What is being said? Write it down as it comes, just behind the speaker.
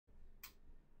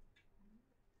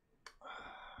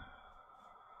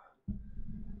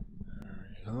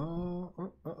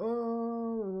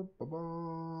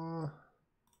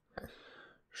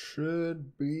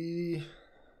Should be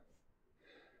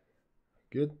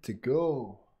good to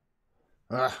go.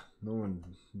 No one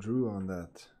drew on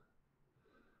that.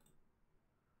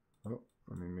 Oh,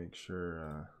 let me make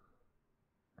sure.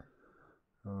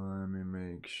 Let me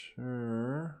make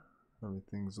sure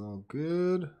everything's all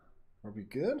good. Are we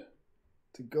good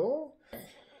to go?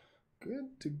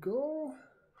 Good to go.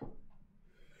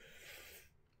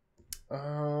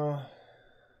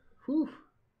 Whew.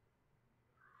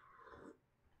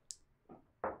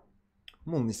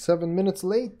 I'm only 7 minutes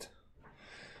late.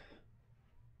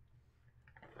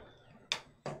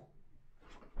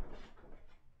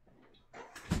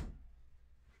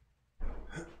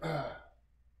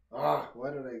 Why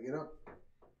did I get up?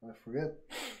 I forget.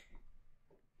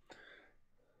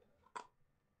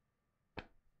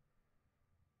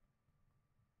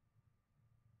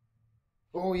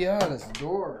 Oh yeah, this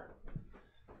door.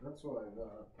 That's what I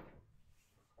got.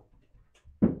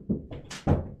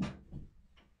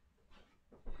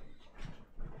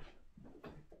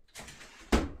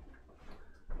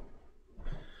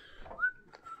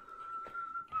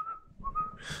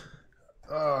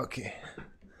 Okay.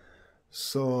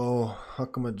 So how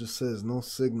come it just says no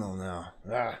signal now?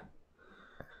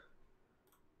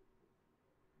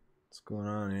 What's going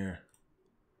on here?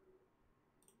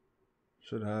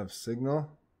 Should have signal.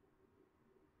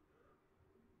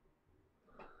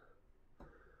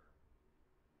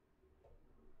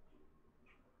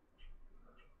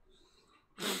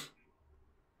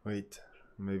 Wait,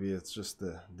 maybe it's just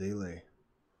the delay.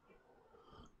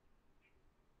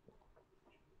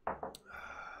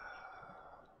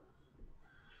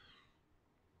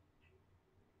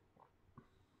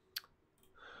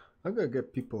 I gotta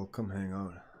get people to come hang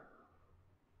out.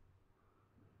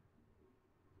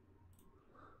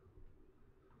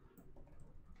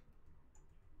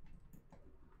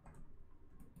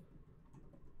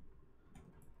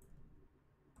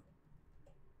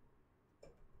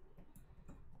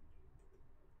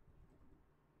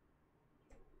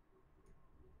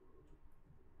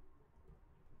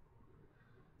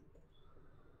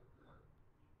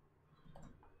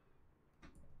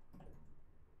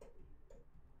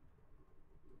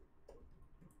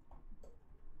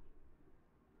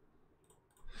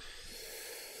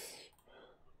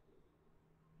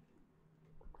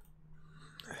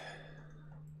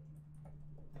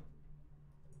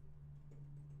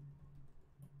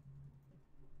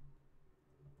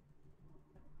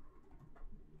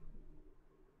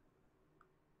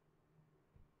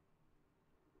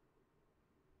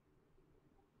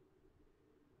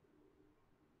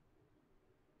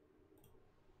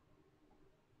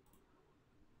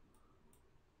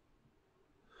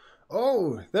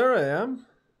 Oh, there I am.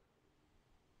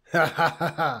 Ha ha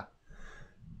ha ha.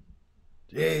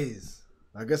 Jeez,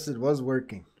 I guess it was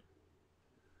working.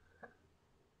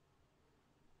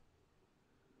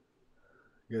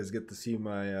 You guys get to see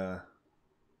my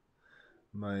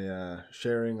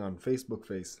sharing on Facebook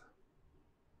face.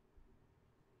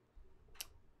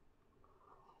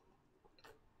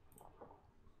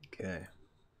 Okay.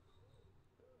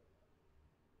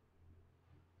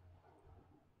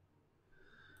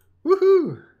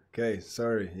 Woohoo! Okay,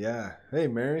 sorry. Yeah. Hey,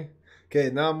 Mary.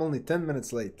 Okay, now I'm only 10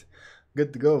 minutes late.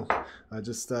 Good to go. I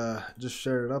just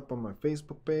shared it up on my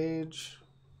Facebook page.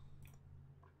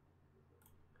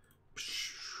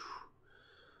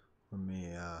 Let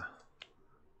me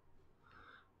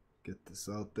get this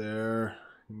out there.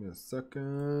 Give me a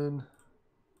second.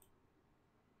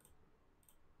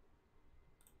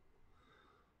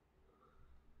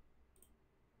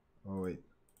 Oh wait.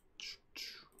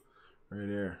 Right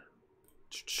here.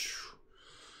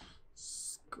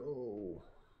 Let's go.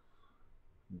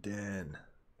 Dan.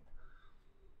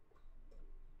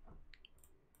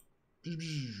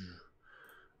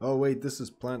 Oh wait, this is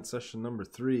plant session number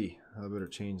 3. I better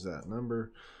change that.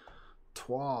 Number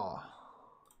 3.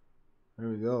 There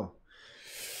we go.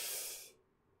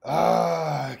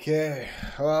 Okay.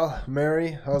 Well,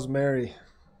 Mary, how's Mary?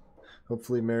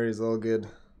 Hopefully Mary's all good.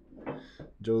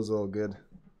 Joe's all good.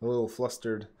 A little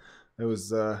flustered. It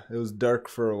was dark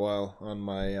for a while on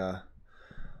my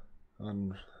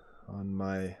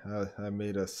I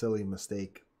made a silly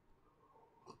mistake.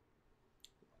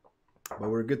 But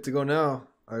we're good to go now.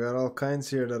 I got all kinds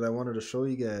here that I wanted to show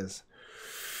you guys.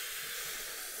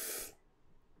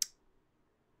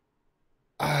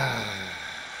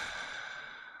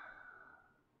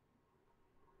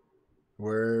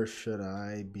 Where should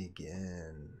I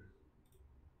begin?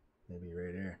 Maybe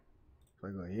right here. If I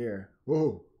go here.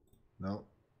 Whoa. No.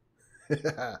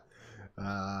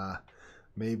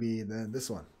 Maybe then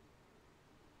this one.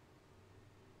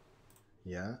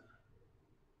 Yeah.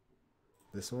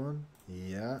 This one?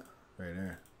 Yeah. Right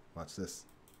there. Watch this.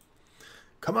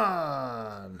 Come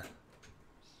on!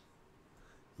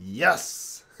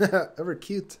 Yes! Ever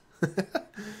cute.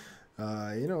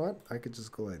 You know what? I could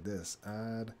just go like this.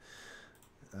 Add.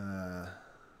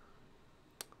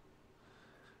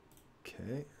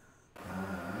 Okay.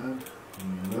 Add.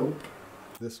 Nope.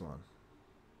 This one.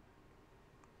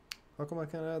 How come I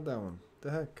can't add that one?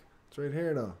 The heck? It's right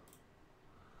here though.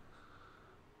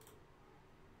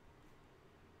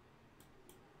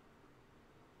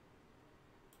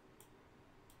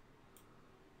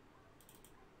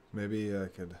 Maybe I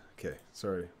could. Okay,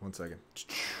 sorry. 1 second.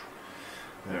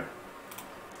 There.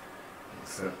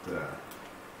 Except,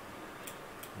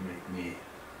 make me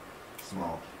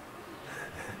small.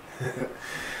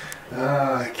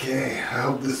 Okay, I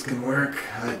hope this can work.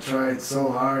 I tried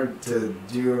so hard to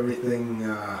do everything.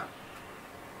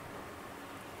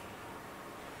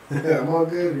 I'm all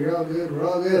good. You're all good. We're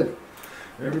all good.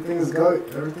 Everything's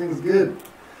good. Everything's good.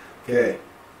 Okay.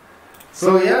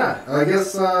 So yeah, I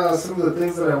guess some of the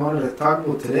things that I wanted to talk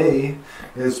about today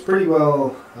is pretty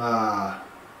well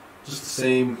just the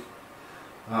same.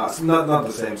 Not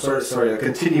the same. Sorry. A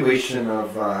continuation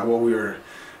of what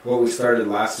we started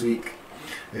last week.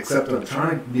 Except I'm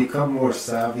trying to become more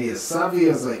savvy as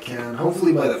I can.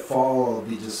 Hopefully by the fall I'll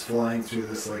be just flying through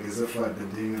this like as if I've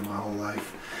been doing it my whole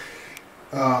life.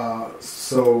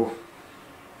 So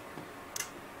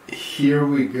here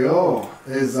we go.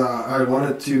 I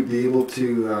wanted to be able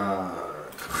to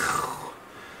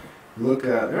look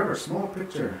at a small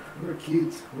picture. They're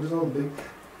cute. Where's all the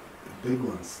big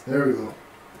ones? There we go.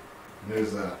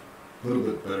 There's a little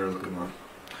bit better looking one.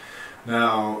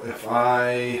 Now, if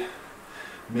I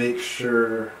make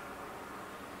sure.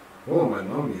 Oh, my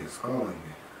mommy is calling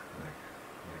me. I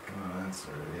cannot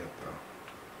answer it yet,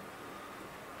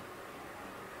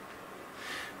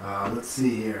 though. Let's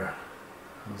see here.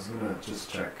 I was gonna just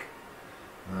check.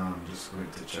 Now I'm just going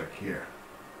to check here.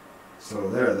 So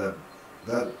there,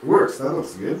 that works. That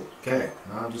looks good. Okay,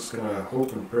 now I'm just gonna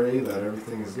hope and pray that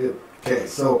everything is good. Okay,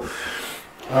 so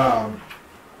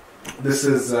this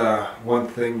is one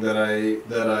thing that I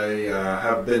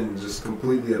have been just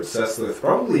completely obsessed with,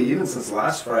 probably even since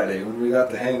last Friday when we got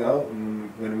to hang out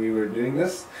and when we were doing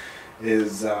this,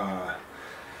 is the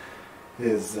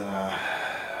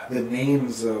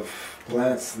names of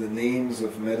plants, the names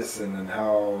of medicine, and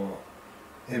how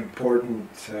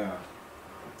important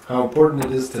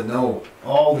it is to know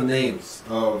all the names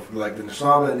of, like, the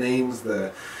Anishinaabe names,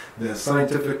 the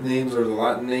scientific names or the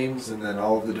Latin names, and then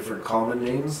all of the different common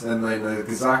names, and then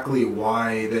exactly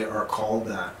why they are called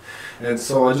that. And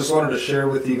so I just wanted to share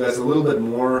with you guys a little bit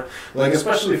more, like,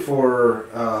 especially for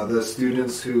the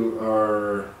students who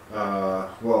are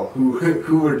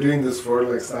who are doing this for,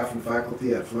 like staff and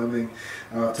faculty at Fleming,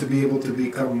 to be able to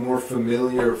become more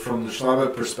familiar from the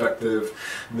Anishinaabe perspective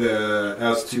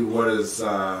as to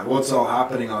what's all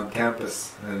happening on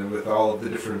campus, and with all of the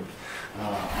different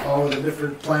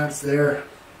plants there,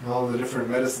 all the different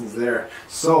medicines there.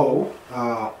 So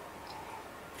I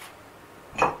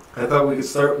thought we could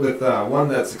start with one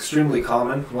that's extremely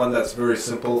common, one that's very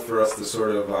simple for us to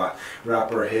sort of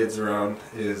wrap our heads around,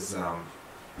 is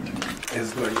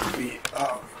going to be,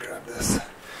 grab this,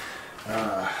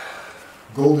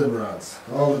 goldenrods.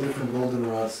 All the different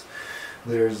goldenrods.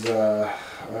 There's I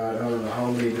don't know how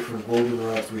many different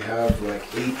goldenrods we have, like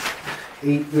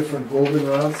eight different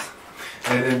goldenrods.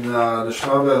 And in the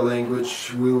Anishinaabe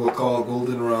language, we will call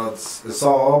goldenrods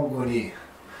Isaabguni.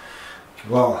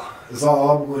 Well,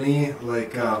 Isaabguni,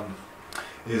 like,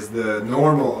 is the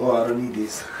normal. Oh, I don't need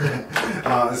these.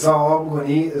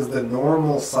 Isaabguni is the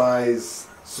normal size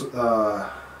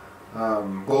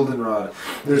goldenrod.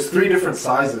 There's 3 different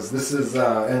sizes. This is,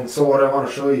 and so what I want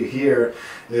to show you here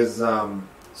is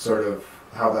sort of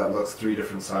how that looks. 3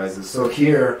 different sizes. So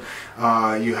here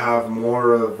you have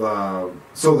more of,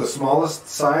 so the smallest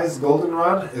size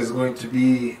goldenrod is going to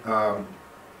be,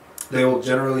 they will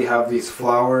generally have these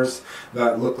flowers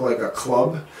that look like a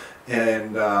club,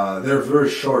 and they're very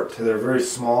short, they're very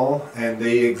small, and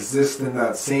they exist in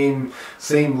that same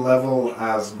level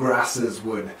as grasses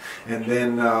would. And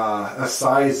then a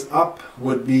size up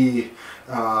would be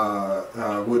the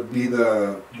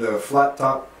flat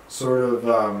top, sort of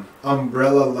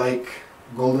umbrella-like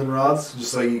goldenrods,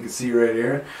 just like you can see right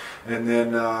here. And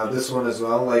then this one as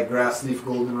well, like grass leaf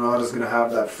goldenrod, is going to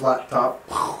have that flat top.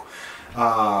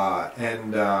 flat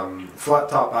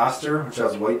top aster, which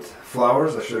has white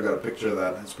flowers. I should have got a picture of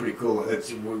that. It's pretty cool.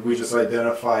 We just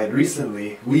identified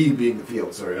recently, we being the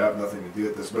field, sorry, I have nothing to do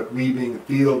with this, but we being the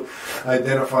field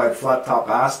identified flat top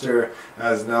aster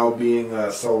as now being a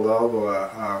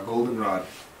Soldalgo, goldenrod.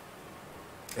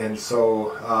 And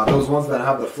so those ones that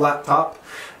have the flat top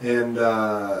and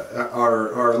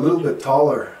are a little bit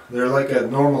taller. They're like a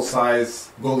normal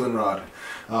size goldenrod.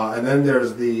 And then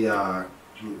there's the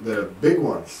big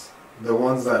ones, the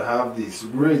ones that have these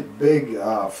really big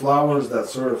flowers that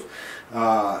sort of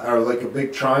are like a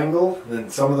big triangle,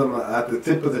 and some of them at the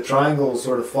tip of the triangle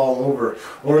sort of fall over,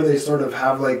 or they sort of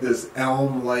have like this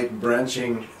elm-like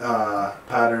branching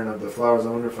pattern of the flowers. I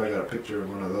wonder if I got a picture of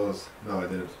one of those. No, I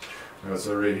didn't.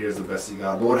 So right here's the best you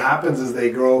got. But what happens is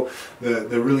they grow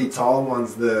the really tall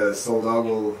ones, the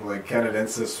Soldalgo like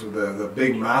canadensis, the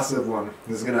big massive one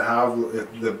is going to have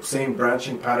the same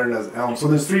branching pattern as elm. So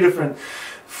there's 3 different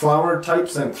flower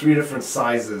types and 3 different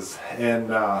sizes, and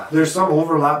there's some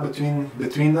overlap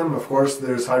between them. Of course,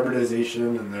 there's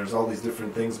hybridization and there's all these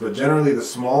different things, but generally the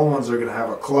small ones are going to have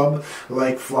a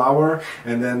club-like flower,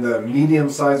 and then the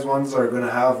medium-sized ones are going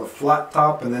to have a flat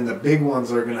top, and then the big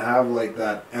ones are going to have like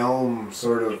that elm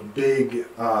sort of big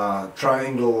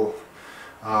triangle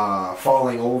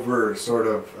falling over sort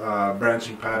of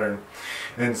branching pattern.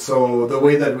 And so the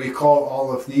way that we call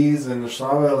all of these in the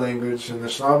Anishinaabe language, in the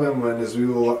Anishinaabe, is we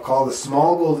will call the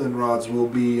small goldenrods will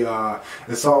be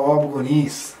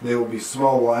Isawabgonis. They will be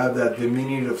small. We'll add that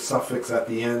diminutive suffix at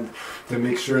the end to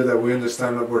make sure that we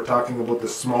understand that we're talking about the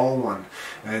small one.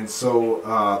 And so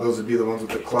those would be the ones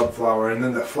with the club flower. And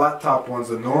then the flat top ones,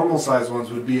 the normal size ones,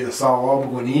 would be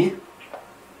Isawabgoni,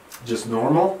 just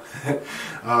normal.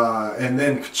 And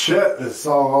then Kche is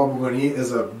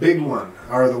a big one,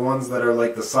 are the ones that are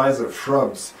like the size of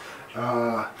shrubs.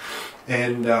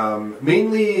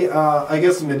 Mainly, I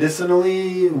guess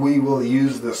medicinally, we will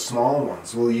use the small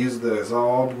ones. We'll use the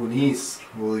Zawabgunis.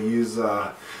 We'll use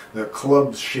the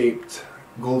club-shaped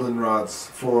goldenrods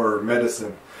for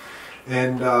medicine.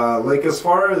 And like as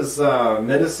far as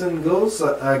medicine goes,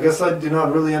 I guess I do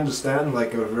not really understand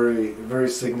like a very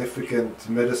significant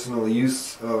medicinal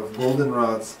use of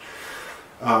goldenrods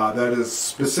that is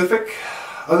specific,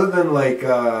 other than like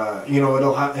you know,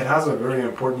 it has a very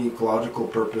important ecological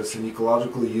purpose and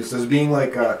ecological use as being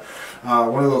like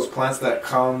one of those plants that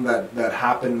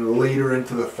happen later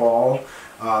into the fall.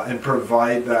 And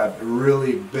provide that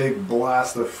really big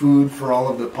blast of food for all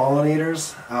of the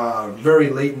pollinators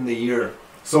very late in the year.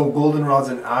 So goldenrods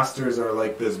and asters are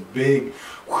like this big,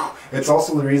 it's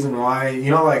also the reason why,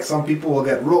 you know, like some people will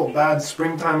get real bad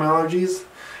springtime allergies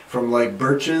from like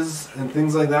birches and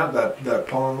things like that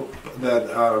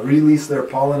release their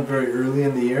pollen very early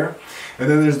in the year. And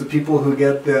then there's the people who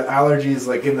get the allergies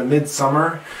like in the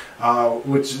midsummer,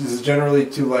 which is generally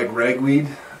to like ragweed.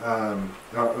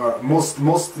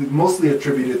 Mostly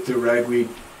attributed to ragweed.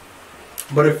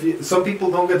 But some people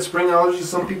don't get spring allergies,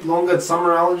 some people don't get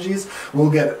summer allergies.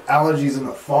 We'll get allergies in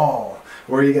the fall,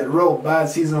 where you get real bad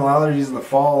seasonal allergies in the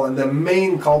fall, and the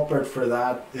main culprit for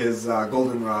that is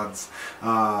goldenrods.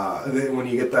 When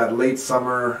you get that late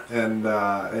summer and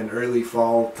early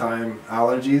fall time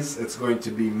allergies, it's going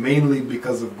to be mainly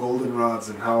because of goldenrods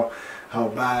and how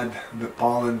bad the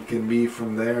pollen can be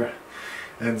from there.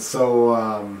 And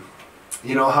so,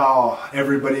 you know how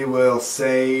everybody will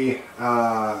say,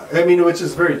 I mean, which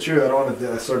is very true, I don't want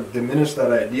to sort of diminish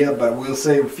that idea, but we'll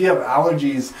say if you have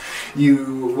allergies,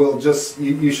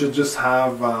 you should just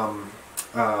have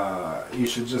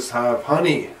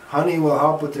honey. Honey will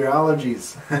help with your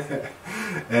allergies.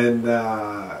 And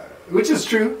which is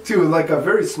true to like a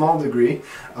very small degree,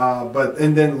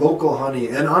 and then local honey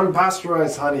and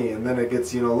unpasteurized honey, and then it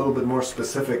gets, you know, a little bit more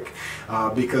specific,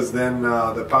 because then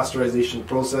the pasteurization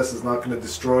process is not going to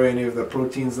destroy any of the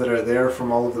proteins that are there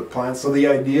from all of the plants. So the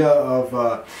idea of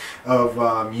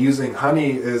using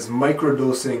honey is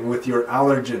microdosing with your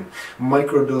allergen,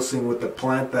 microdosing with the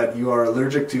plant that you are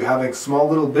allergic to, having small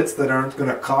little bits that aren't going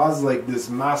to cause like this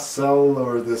mast cell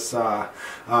or this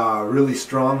really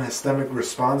strong histemic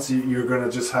response. You're going to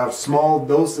just have small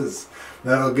doses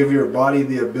that'll give your body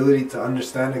the ability to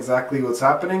understand exactly what's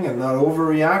happening and not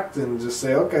overreact and just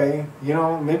say, okay, you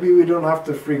know, maybe we don't have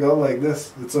to freak out like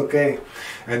this, it's okay,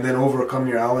 and then overcome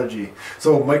your allergy.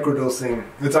 So microdosing,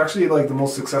 it's actually like the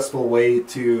most successful way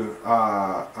to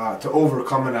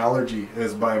overcome an allergy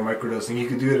is by microdosing. You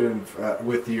can do it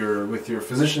with your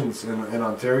physicians in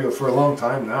Ontario for a long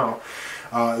time now.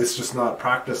 It's just not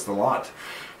practiced a lot.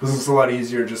 Because it's a lot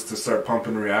easier just to start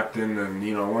pumping reactin, and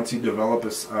you know, once you develop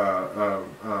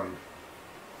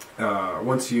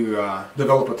once you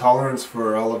develop a tolerance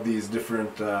for all of these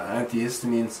different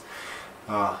antihistamines,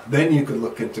 then you could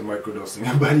look into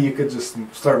microdosing. But you could just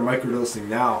start microdosing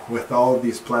now with all of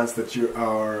these plants that you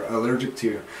are allergic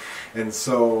to. And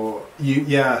so,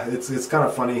 it's kind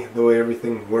of funny the way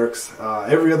everything works.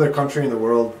 Every other country in the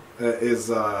world is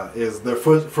their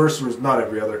first, not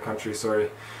every other country, sorry.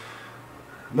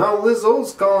 Now Liz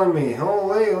O's calling me.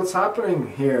 Oh, hey, what's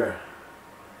happening here?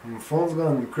 My phone's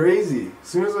gone crazy. As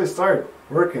soon as I start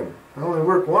working, I only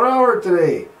work 1 hour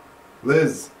today.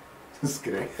 Liz. Just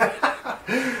kidding.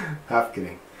 Half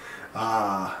kidding.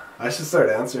 I should start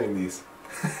answering these.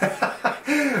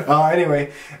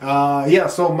 Anyway,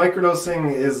 so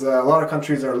microdosing is, a lot of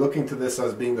countries are looking to this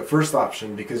as being the first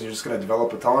option, because you're just going to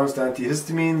develop a tolerance to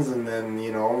antihistamines, and then,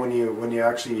 you know, when you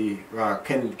actually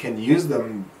can use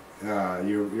them,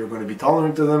 you're going to be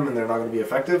tolerant to them and they're not going to be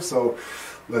effective. So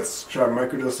let's try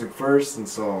microdosing first. And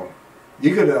so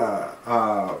you could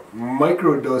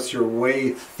microdose your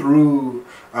way through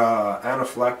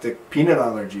anaphylactic peanut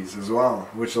allergies as well,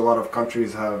 which a lot of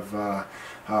countries have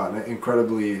an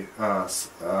incredibly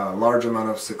large amount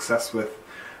of success with.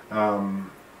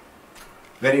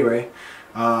 Anyway,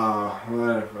 I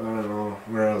don't know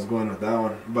where I was going with that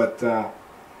one, but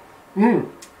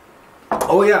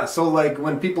oh yeah, so like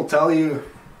when people tell you,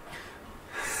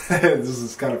 this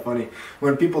is kind of funny,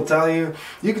 when people tell you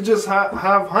you could just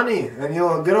have honey and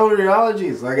you'll get over your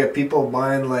allergies. I get people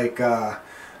buying like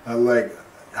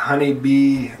honey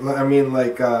bee,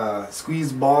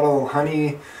 squeeze bottle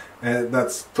honey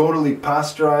that's totally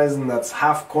pasteurized, and that's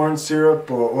half corn syrup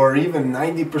or even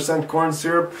 90% corn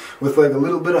syrup with like a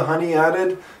little bit of honey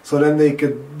added, so then they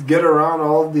could get around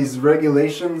all of these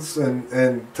regulations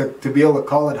and to be able to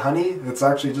call it honey. It's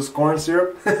actually just corn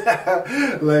syrup.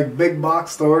 Like big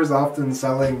box stores often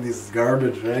selling this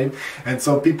garbage, right? And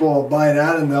so people will buy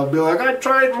that and they'll be like, I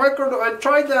tried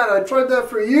that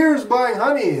for years buying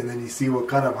honey. And then you see what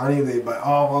kind of honey they buy.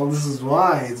 Oh, well, this is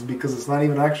why. It's because it's not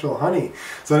even actual honey.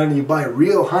 So then you buy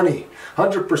real honey,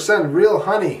 100% real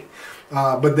honey.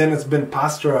 But then it's been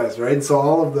pasteurized, right? So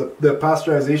all of the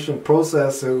pasteurization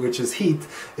process, which is heat,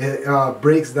 it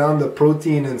breaks down the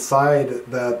protein inside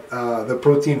that, the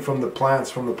protein from the plants,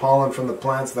 from the pollen from the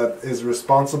plants, that is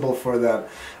responsible for that,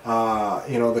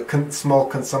 small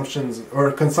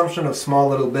consumption of small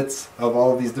little bits of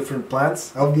all of these different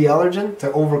plants of the allergen to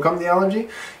overcome the allergy.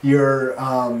 You're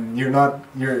not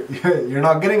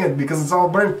getting it because it's all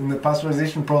burnt in the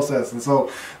pasteurization process, and so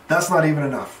that's not even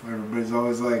enough. Everybody's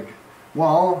always like,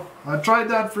 well, I tried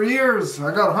that for years.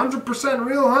 I got 100%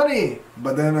 real honey.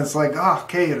 But then it's like,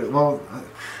 okay, well,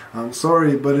 I'm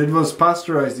sorry, but it was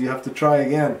pasteurized. You have to try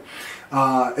again.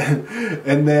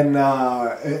 And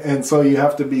so you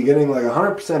have to be getting like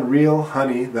 100% real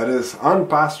honey that is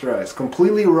unpasteurized,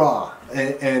 completely raw.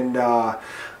 And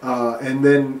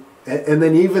then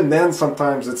even then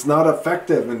sometimes it's not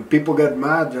effective and people get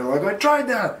mad. They're like, I tried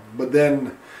that. But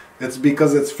then it's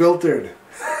because it's filtered.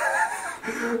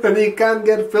 And you can't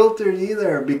get filtered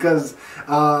either, because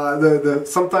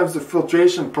sometimes the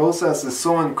filtration process is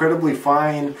so incredibly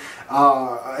fine.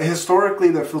 Historically,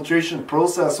 the filtration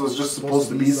process was just supposed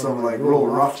to be some like real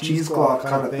rough cheesecloth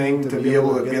kind of thing to be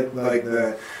able to get like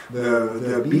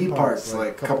the bee parts,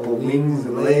 like a couple wings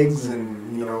and legs and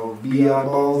bee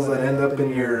eyeballs that end up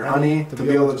in your honey, to be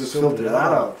able to just filter that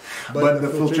out. But the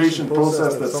filtration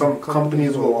process that some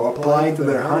companies will apply to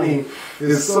their honey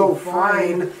is so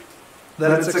fine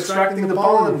that it's extracting the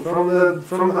pollen from the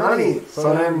honey.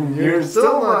 So then you're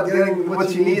still not getting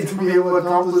what you need to be able to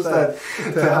accomplish that,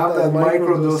 to have that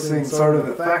microdosing sort of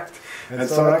effect. And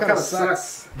so that kind of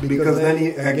sucks, because then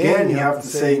you have to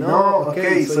say, no,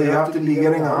 okay, so you have to be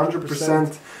getting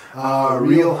 100%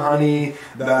 real honey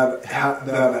that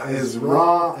is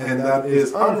raw and that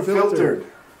is unfiltered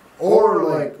or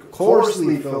like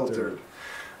coarsely filtered.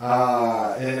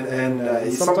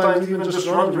 And sometimes even just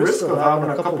run the risk of having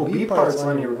a couple bee parts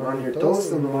on your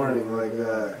toast in the morning, like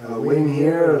a wing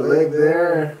here, a leg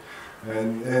there,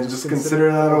 and just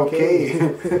consider that okay.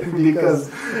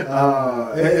 Because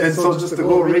and so just to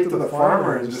go right to the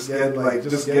farmer and just get it right,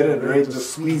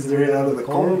 just squeeze it right out of the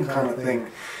cone kind of thing.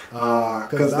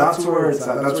 Because that's where it's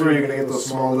at. That's where you're gonna get those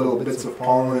small little bits of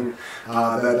pollen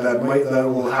that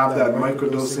will have that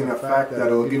microdosing effect that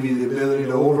will give you the ability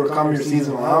to overcome your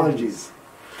seasonal allergies.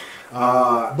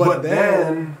 But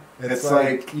then it's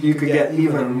like you could get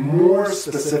even more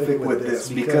specific with this,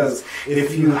 because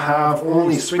if you have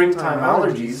only springtime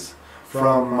allergies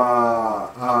from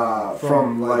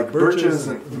like birches,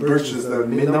 and birch is the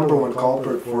number one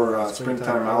culprit for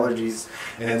springtime allergies.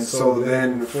 And so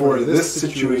then for this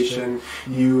situation,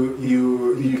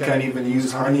 you can't even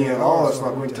use honey at all. It's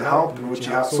not going to help. And what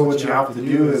you have to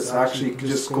do is actually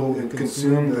just go and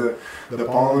consume the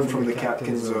pollen from the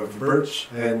catkins of birch,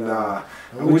 and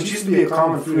which used to be a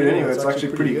common fruit anyway. It's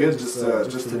actually pretty good just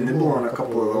to nibble on a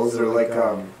couple of those. They're like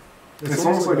it's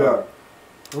almost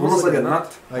like a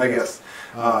nut, I guess.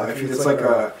 It's like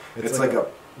a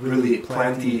really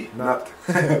planty nut,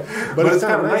 but it's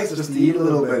kind of nice just to eat a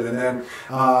little bit, and then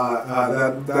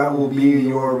that will be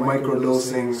your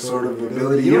microdosing sort of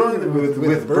ability. You know,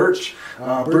 with birch,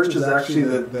 birch is actually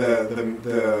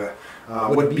the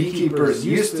what beekeepers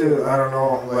used to, I don't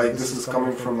know, like this is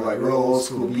coming from like real old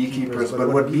school beekeepers,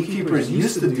 but what beekeepers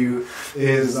used to do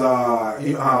is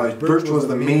birch was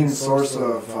the main source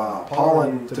of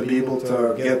pollen to be able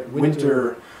to get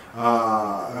winter,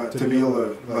 to be able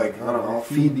to, like, I don't know,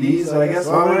 feed bees, I guess.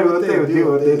 What they would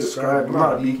do, what they describe. I'm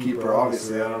not a beekeeper,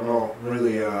 obviously. I don't know,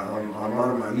 really, I'm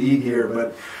out of my league here,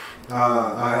 but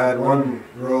I had one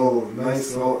real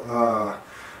nice woman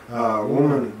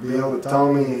be able to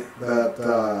tell me that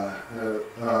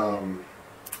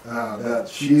that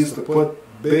she used to put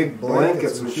big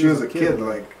blankets when she was a kid,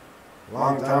 like a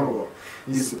long time ago.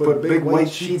 He used to put big white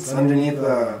sheets underneath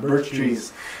the birch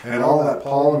trees, and all that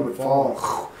pollen would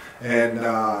fall. And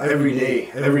every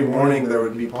day, every morning, there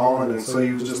would be pollen, and so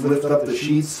you would just lift up the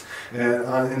sheets and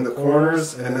in the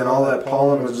corners, and then all that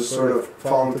pollen would just sort of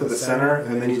fall into the center,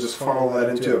 and then you just funnel that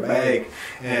into a bag.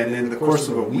 And in the course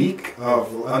of a week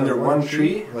of under one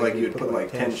tree, like you'd put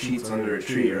like 10 sheets under a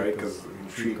tree, right? Because the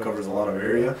tree covers a lot of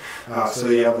area, so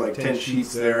you have like 10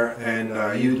 sheets there,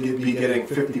 and you'd be getting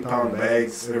 50-pound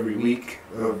bags every week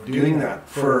of doing that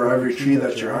for every tree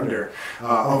that you're under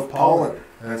of pollen.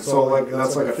 And so like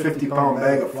that's like a 50-pound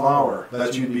bag of flour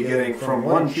that you'd be getting from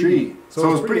one tree. So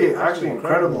it was pretty actually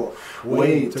incredible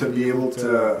way to be able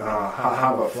to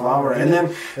have a flower.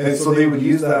 And so they would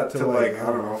use that to, like, I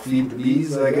don't know, feed the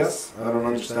bees, I guess. I don't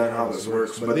understand how this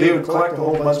works, but they would collect a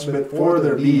whole bunch of it for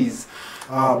their bees.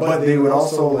 But they would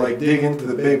also like dig into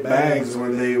the big bags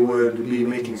when they would be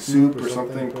making soup or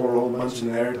something, pour a whole bunch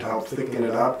in there to help thicken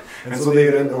it up. And so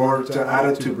they would, or to add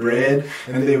it to bread,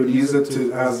 and they would use it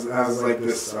to as like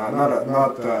this not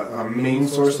a main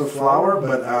source of flour,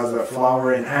 but as a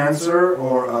flour enhancer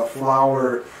or a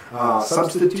flour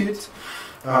substitute.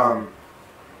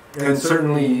 And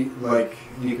certainly, like,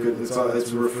 you could,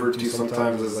 it's referred to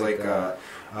sometimes as like a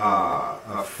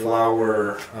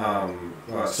flour,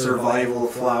 survival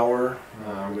flour,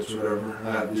 which whatever,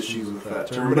 I have issues with that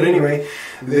term. But anyway,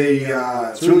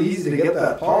 it's really easy to get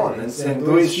that pollen. And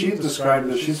the way she described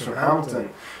it, she's from Hamilton.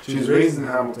 She was raised in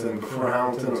Hamilton before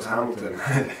Hamilton was Hamilton.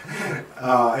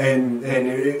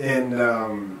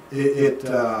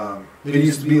 It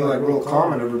used to be like real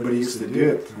common. Everybody used to do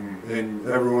it, and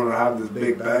everyone would have this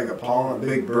big bag of pollen,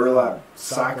 big burlap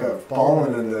sack of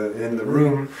pollen in the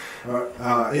room,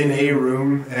 in a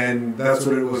room, and that's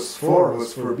what it was for. It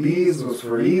was for bees. It was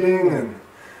for eating, and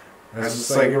it's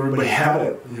just like everybody had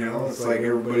it. You know, it's like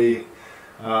everybody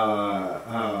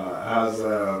has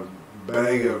a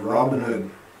bag of Robin Hood.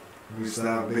 We used to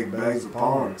have big bags of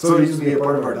pollen. So it used to be a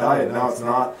part of our diet. Now it's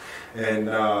not. And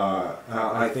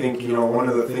I think, you know, one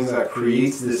of the things that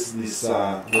creates this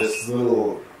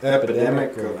little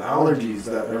epidemic of allergies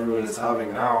that everyone is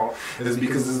having now is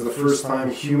because this is the first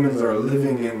time humans are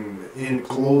living in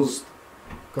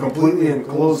completely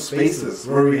enclosed spaces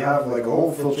where we have like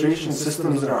whole filtration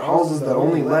systems in our houses that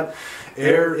only let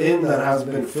air in that has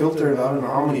been filtered I don't know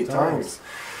how many times.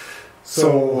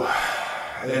 So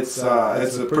it's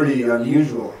pretty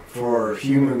unusual for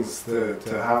humans to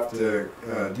have to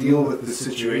deal with this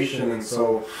situation, and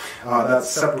so that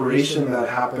separation that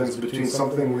happens between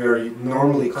something we are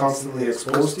normally constantly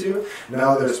exposed to,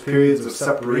 now there's periods of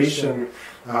separation.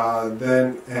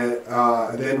 Then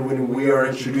when we are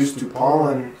introduced to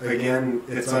pollen again,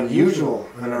 it's unusual,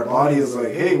 and our body is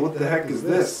like, hey, what the heck is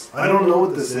this? I don't know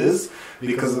what this is,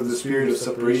 because of this period of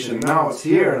separation. Now it's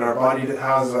here, and our body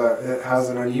has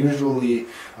an unusually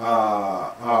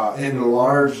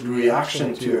enlarged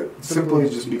reaction to it, simply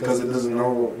just because it doesn't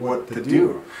know what to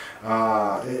do.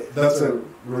 That's a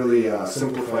really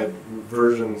simplified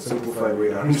way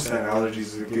to understand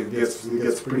allergies. It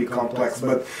gets pretty complex,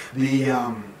 but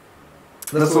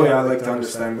that's the way I like to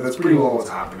understand. That's pretty well what's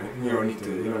happening. You don't need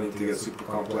to get super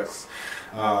complex.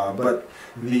 But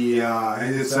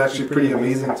it's actually pretty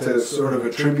amazing to sort of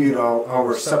attribute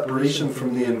our separation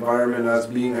from the environment as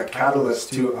being a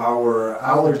catalyst to our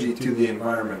allergy to the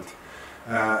environment.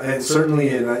 And certainly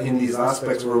in these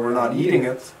aspects where we're not eating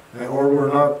it, or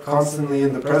we're not constantly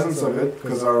in the presence of it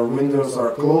because our windows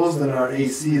are closed and our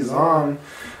AC is on,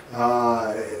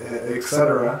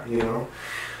 etc. You know.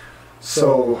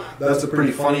 So that's a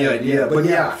pretty funny idea. But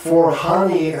yeah, for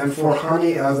honey and for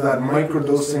honey as that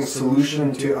microdosing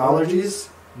solution to allergies,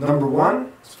 number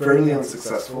one, it's fairly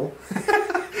unsuccessful.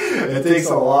 It takes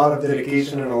a lot of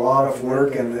dedication and a lot of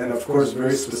work and of course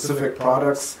very specific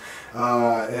products.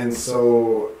 And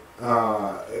so,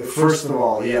 first of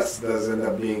all, yes, it does end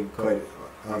up being quite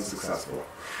unsuccessful.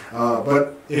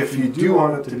 But if you do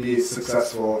want it to be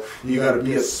successful, you got to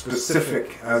be as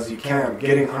specific as you can,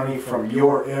 getting honey from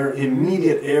your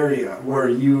immediate area where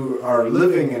you are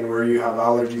living and where you have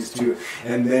allergies to,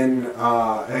 and then,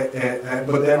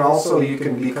 but then also you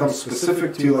can become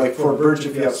specific to, like for birch,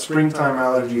 if you have springtime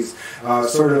allergies,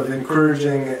 sort of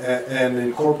encouraging and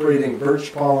incorporating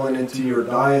birch pollen into your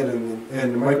diet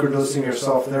and microdosing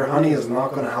yourself there. Honey is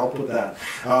not going to help with that.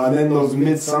 And then those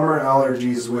midsummer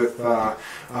allergies with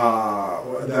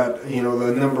that, you know,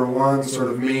 the number one sort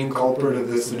of main culprit of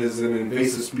this is an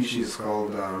invasive species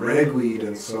called ragweed,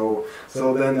 and so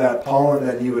then that pollen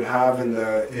that you would have in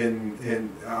the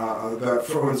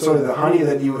honey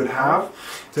that you would have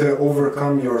to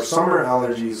overcome your summer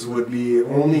allergies would be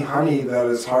only honey that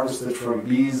is harvested from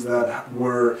bees that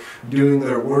were doing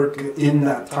their work in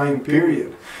that time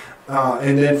period.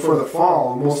 And then for the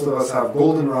fall, most of us have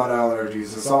goldenrod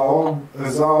allergies. It's all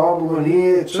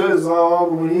bluni, and so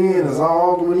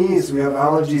we have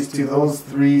allergies to those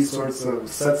three sorts of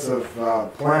sets of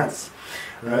plants,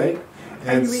 right?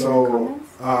 And so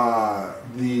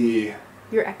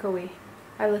You're echoey.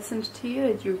 I listened to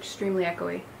you. You're extremely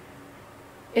echoey.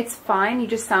 It's fine. You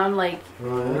just sound like.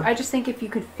 Oh, yeah? I just think if you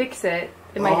could fix it,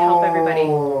 it might help everybody.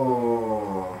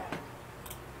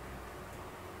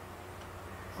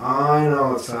 I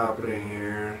know what's happening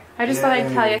here. I just thought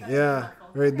I'd tell you. Yeah,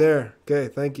 right there. Okay,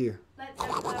 thank you.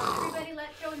 Everybody let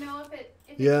Joe know if it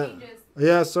changes.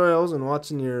 Yeah, sorry, I wasn't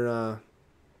watching your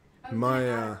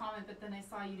comment, but then I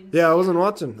saw you didn't. Yeah, I wasn't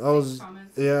watching. I was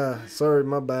comments. Yeah, sorry,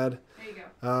 my bad. There you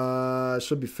go.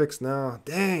 Should be fixed now.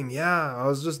 Dang, yeah.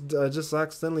 I just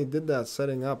accidentally did that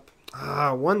setting up.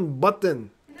 One button.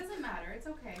 It doesn't matter. It's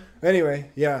okay. Anyway,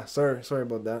 yeah, sorry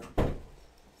about that.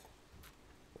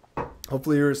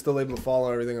 Hopefully you were still able to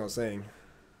follow everything I was saying.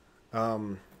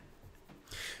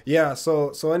 Yeah,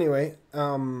 so anyway,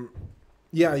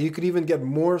 yeah, you could even get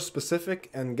more specific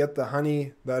and get the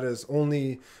honey that is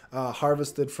only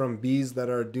harvested from bees that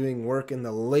are doing work in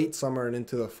the late summer and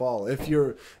into the fall.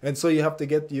 So you have to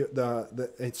get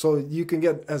so you can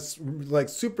get as like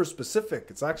super specific.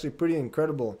 It's actually pretty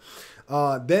incredible.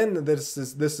 Then this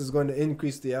is going to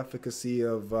increase the efficacy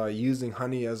of using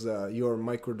honey as your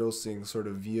microdosing sort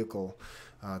of vehicle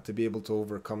to be able to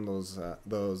overcome those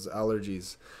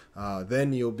allergies.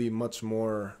 Then you'll be much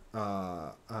more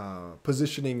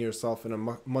positioning yourself in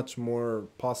a much more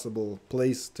possible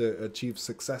place to achieve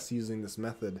success using this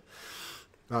method.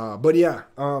 But yeah,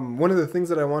 one of the things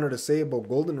that I wanted to say about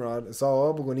goldenrod is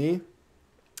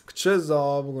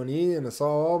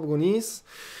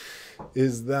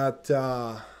is that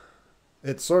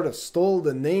it sort of stole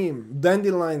the name.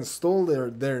 Dandelions stole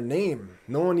their name.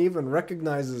 No one even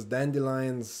recognizes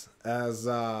dandelions as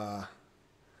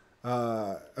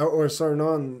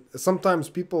sometimes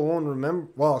people won't remember.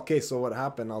 Well, okay, so what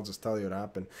happened? I'll just tell you what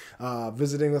happened.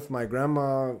 Visiting with my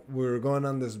grandma, we were going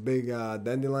on this big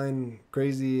dandelion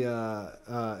crazy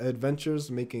adventures,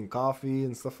 making coffee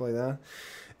and stuff like that.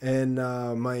 And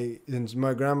my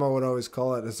grandma would always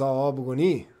call it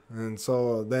Isa'abuguni. And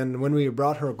so then when we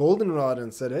brought her goldenrod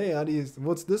and said, hey,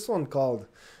 what's this one called?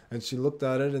 And she looked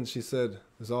at it and she said,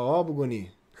 Isa'abuguni.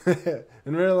 And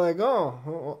we were like,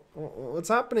 oh, what's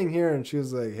happening here? And she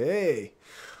was like, hey,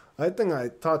 I think I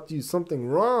taught you something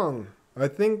wrong. I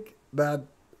think that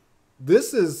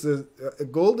this is a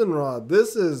goldenrod.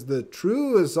 This is the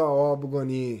true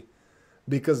Isa'abuguni.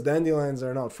 Because dandelions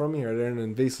are not from here. They're an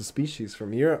invasive species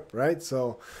from Europe, right?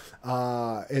 So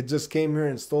it just came here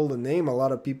and stole the name. A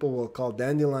lot of people will call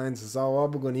dandelions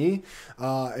Isa'abuguni.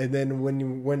 And then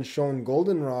when shown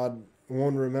goldenrod,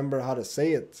 won't remember how to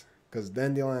say it. Because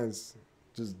dandelions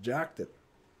just jacked it.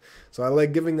 So I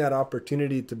like giving that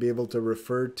opportunity to be able to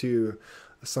refer to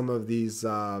some of these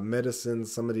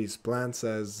medicines, some of these plants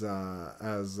as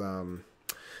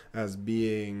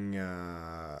being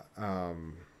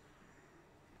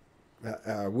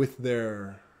with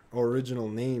their original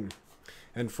name.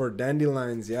 And for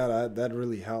dandelions, yeah, that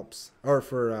really helps. Or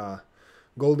for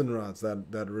goldenrods,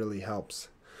 that really helps.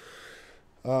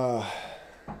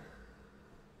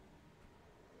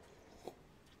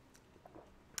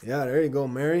 Yeah, there you go,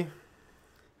 Mary.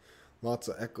 Lots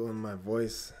of echo in my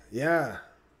voice. Yeah.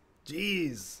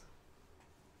 Jeez.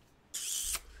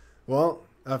 Well,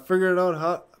 I figured out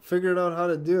how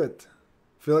to do it.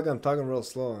 I feel like I'm talking real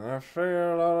slow. I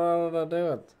figured out how to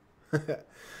do it.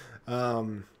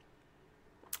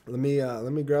 Let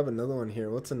me grab another one here.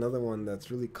 What's another one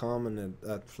that's really common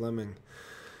at Fleming?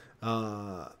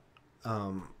 Ba,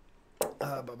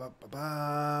 ba, ba,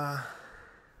 ba.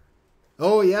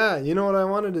 Oh yeah, you know what I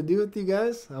wanted to do with you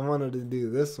guys? I wanted to do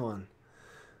this one.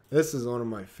 This is one of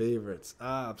my favorites.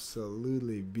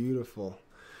 Absolutely beautiful.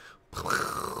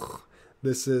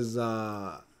 This is you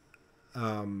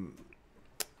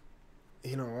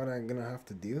know what I'm gonna have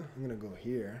to do? I'm gonna go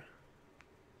here.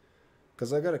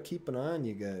 Cause I gotta keep an eye on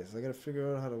you guys. I gotta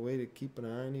figure out how to keep an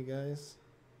eye on you guys.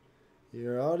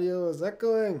 Your audio is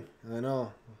echoing. I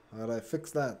know. How do I fix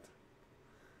that?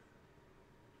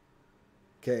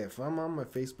 Okay, if I'm on my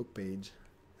Facebook page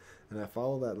and I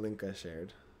follow that link I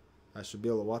shared, I should be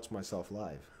able to watch myself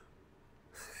live.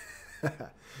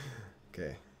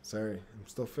 Okay, sorry. I'm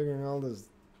still figuring all this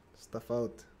stuff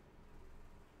out.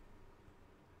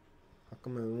 How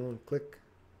come it won't click?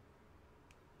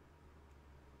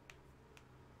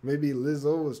 Maybe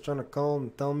Lizzo was trying to call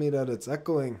and tell me that it's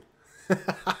echoing.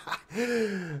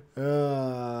 Now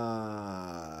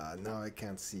I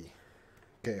can't see.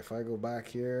 Okay, if I go back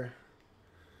here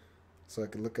so I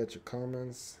can look at your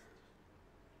comments.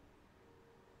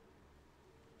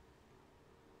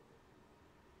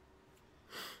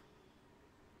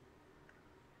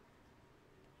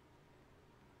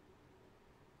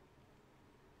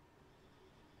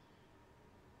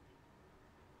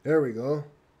 There we go.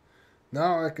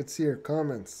 Now I could see her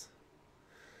comments.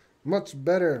 Much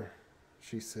better,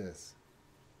 she says.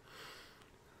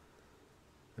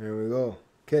 There we go.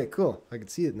 Okay, cool. I can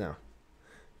see it now.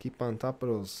 Keep on top of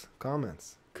those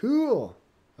comments. Cool.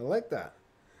 I like that.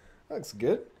 Looks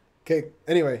good. Okay,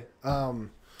 anyway,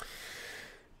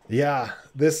 yeah,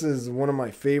 this is one of my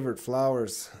favorite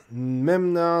flowers.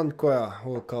 Memnanqua,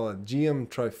 we'll call it. Geum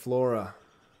triflora.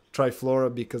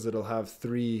 Triflora because it'll have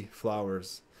 3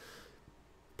 flowers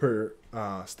per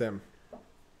stem.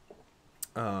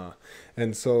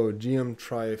 And so Geum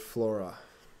triflora.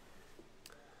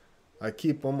 I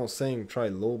keep almost saying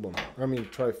trilobum. I mean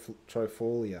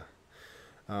trifolia.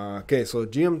 Okay, so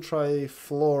Geum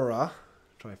triflora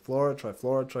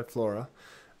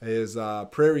is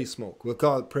prairie smoke. We'll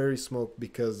call it prairie smoke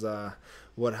because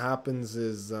what happens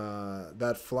is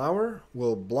that flower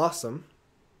will blossom.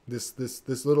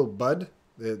 This little bud.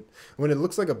 When it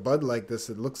looks like a bud like this,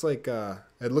 it looks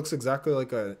exactly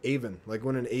like an avon. Like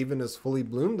when an avon is fully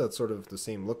bloomed, that's sort of the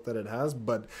same look that it has.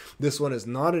 But this one is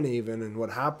not an avon, and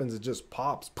what happens, it just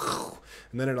pops,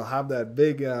 and then it'll have that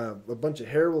big, a bunch of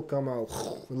hair will come out.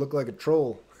 It look like a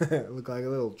troll, look like a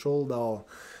little troll doll.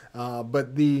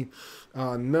 But the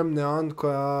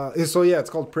Memnanqua, so yeah,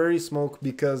 it's called prairie smoke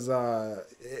because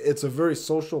it's a very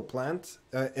social plant,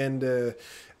 and it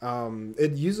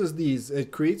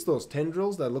creates those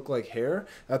tendrils that look like hair.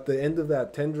 At the end of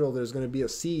that tendril, there's going to be a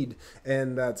seed,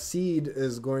 and that seed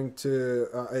is going to,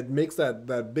 it makes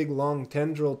that big long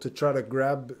tendril to try to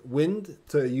grab wind,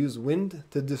 to use wind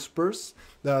to disperse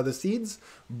the seeds,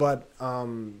 but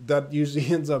that usually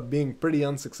ends up being pretty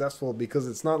unsuccessful because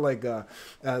it's not like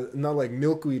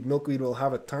milkweed. Milkweed will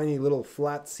have a tiny little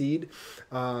flat seed,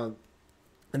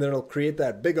 and then it'll create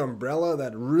that big umbrella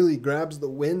that really grabs the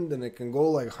wind, and it can go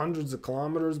like hundreds of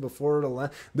kilometers before it'll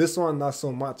land. This one, not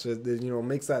so much. It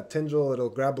makes that tendril. It'll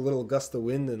grab a little gust of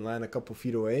wind and land a couple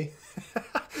feet away.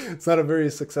 It's not a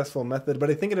very successful method, but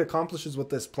I think it accomplishes what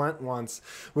this plant wants,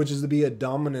 which is to be a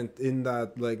dominant in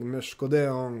that like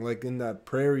Mshkiki, like in that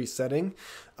prairie setting.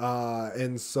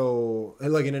 And so,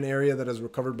 like in an area that is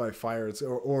recovered by fire,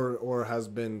 or has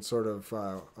been sort of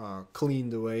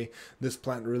cleaned away, this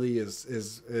plant really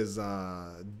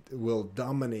will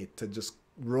dominate to just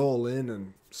roll in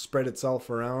and spread itself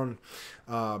around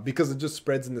because it just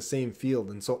spreads in the same field.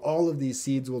 And so all of these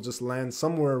seeds will just land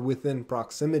somewhere within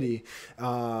proximity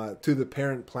to the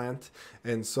parent plant.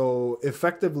 And so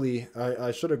effectively,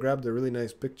 I should have grabbed a really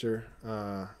nice picture.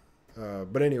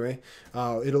 But anyway,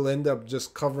 it'll end up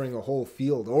just covering a whole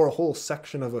field or a whole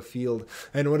section of a field,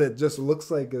 and what it just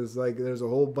looks like is like there's a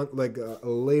whole bunch, like a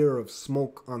layer of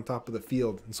smoke on top of the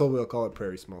field, and so we'll call it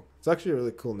prairie smoke. It's actually a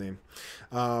really cool name,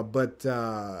 but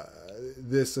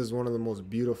this is one of the most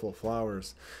beautiful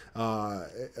flowers.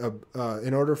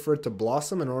 In order for it to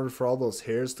blossom, in order for all those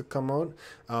hairs to come out,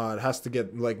 it has to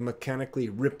get like mechanically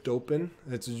ripped open,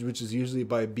 which is usually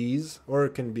by bees, or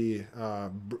it can be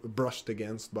brushed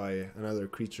against by another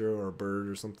creature or a bird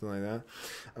or something like that.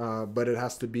 But it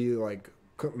has to be like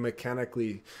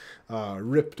mechanically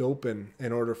ripped open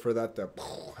in order for that to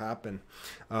happen.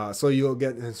 So you'll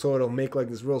get, and so it'll make like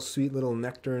this real sweet little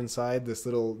nectar inside, this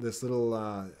little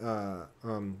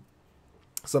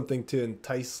something to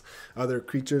entice other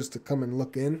creatures to come and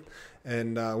look in.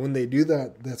 And when they do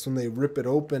that, that's when they rip it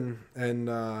open, and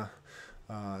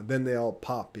then they all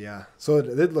pop. Yeah, so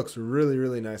it looks really,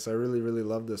 really nice. I really, really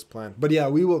love this plant. But yeah,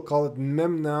 we will call it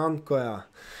Memnaankoya.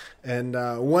 And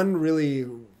one really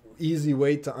easy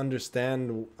way to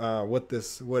understand what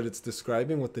it's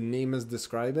describing, what the name is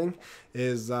describing,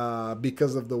 is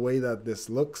because of the way that this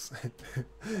looks.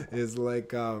 Is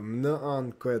like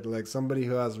like somebody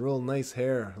who has real nice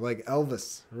hair, like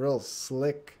Elvis, real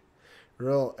slick,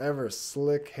 real ever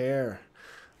slick hair.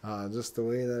 Just the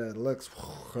way that it looks,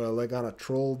 like on a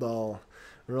troll doll,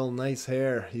 real nice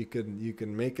hair. You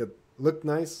can make it look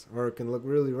nice, or it can look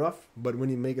really rough. But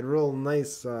when you make it real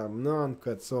nice,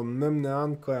 naankwet. So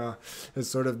memnaankwet is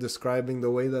sort of describing the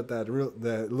way that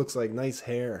that looks like nice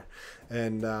hair.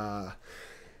 And I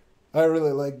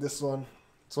really like this one.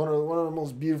 It's one of the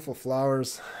most beautiful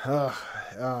flowers.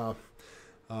 One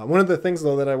of the things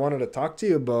though that I wanted to talk to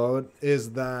you about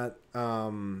is that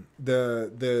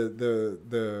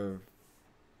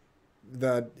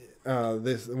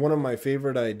this one of my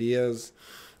favorite ideas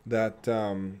that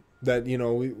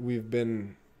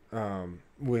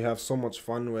we have so much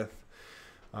fun with,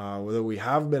 that we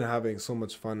have been having so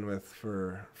much fun with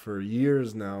for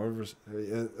years now,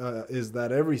 is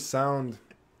that every sound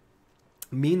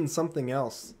means something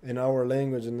else in our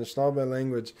language, in the Anishinaabe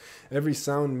language. Every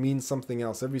sound means something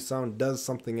else. Every sound does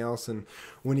something else. And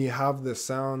when you have the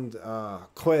sound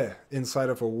kwe inside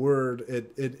of a word,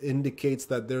 it indicates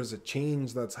that there's a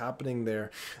change that's happening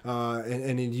there,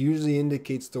 and it usually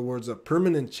indicates towards a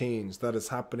permanent change that is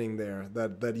happening there,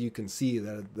 that you can see,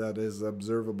 that is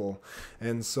observable.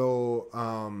 And so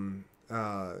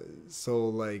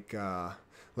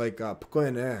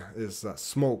pkwene is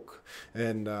smoke,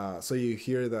 and so you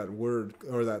hear that word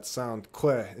or that sound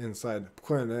kwe inside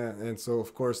pkwene, and so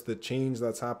of course the change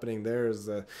that's happening there is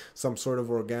some sort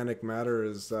of organic matter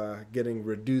is getting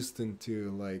reduced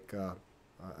into, like,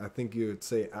 I think you would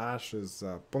say ash is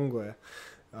pungwe,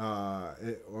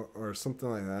 or something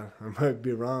like that. I might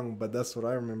be wrong, but that's what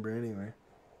I remember anyway.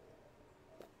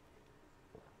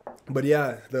 But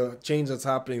yeah, the change that's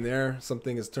happening there,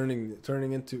 something is turning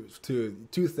into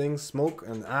two things, smoke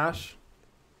and ash.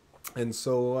 And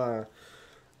so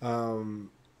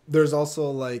there's also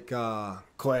like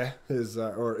kwe is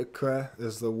or ikwe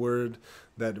is the word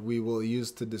that we will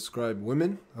use to describe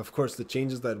women. Of course, the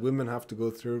changes that women have to go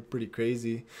through are pretty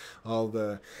crazy. All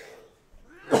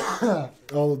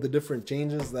of the different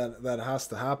changes that has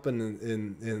to happen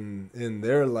in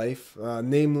their life,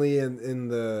 namely in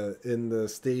the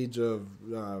stage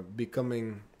of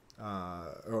becoming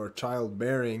or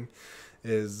childbearing,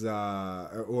 is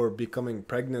or becoming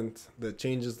pregnant. The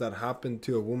changes that happen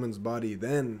to a woman's body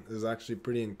then is actually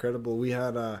pretty incredible. We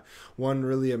had one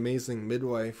really amazing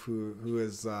midwife who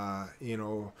is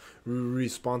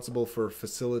responsible for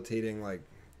facilitating like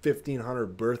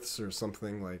 1,500 births or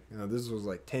something. Like, this was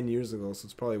like 10 years ago, so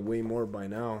it's probably way more by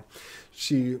now.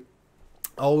 She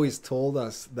always told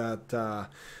us that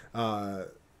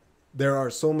there are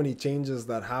so many changes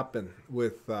that happen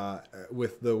with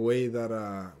the way that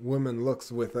a woman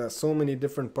looks, with so many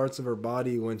different parts of her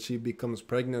body when she becomes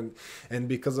pregnant, and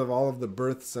because of all of the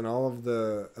births and all of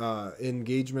the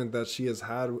engagement that she has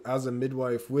had as a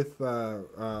midwife with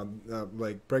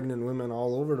like pregnant women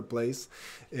all over the place,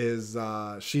 is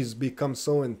she's become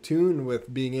so in tune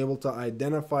with being able to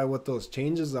identify what those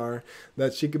changes are,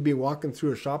 that she could be walking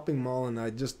through a shopping mall and I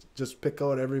just pick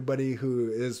out everybody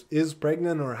who is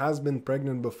pregnant or has been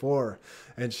pregnant before,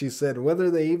 and she said whether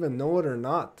they even know it or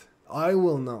not, I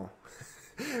will know.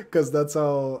 Because that's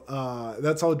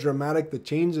how dramatic the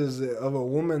changes of a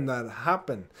woman that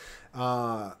happen,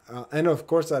 and of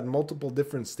course at multiple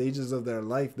different stages of their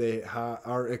life they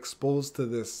are exposed to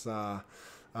this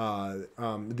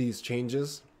these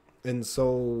changes. And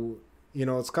so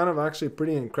it's kind of actually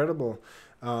pretty incredible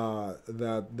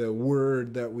that the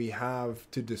word that we have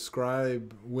to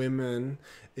describe women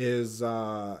is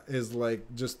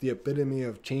like just the epitome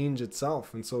of change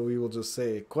itself. And so we will just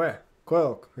say kwe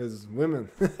is women.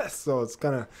 So it's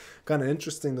kind of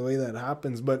interesting the way that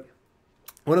happens. But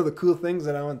one of the cool things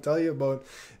that I want to tell you about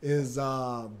is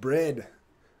bread,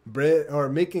 or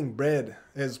making bread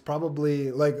is probably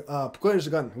like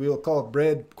we will call it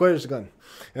bread,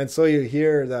 and so you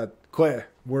hear that kwe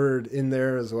word in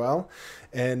there as well.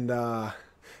 And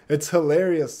It's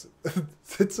hilarious.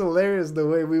 It's hilarious the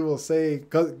way we will say,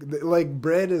 'cause, like,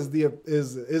 bread is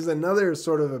is another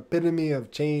sort of epitome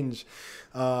of change,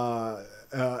 and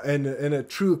a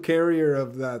true carrier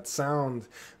of that sound,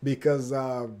 because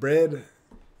bread,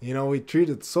 you know, we treat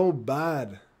it so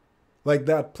bad. Like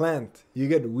that plant, you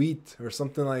get wheat or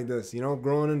something like this, you know,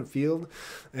 growing in the field,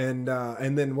 and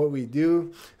then what we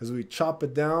do is we chop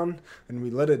it down and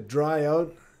we let it dry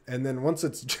out, and then once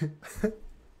it's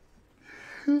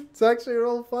it's actually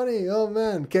real funny. Oh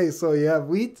man. Okay, so you have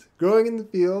wheat growing in the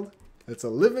field. It's a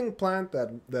living plant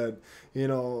that you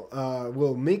know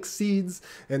will make seeds,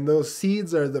 and those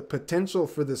seeds are the potential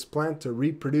for this plant to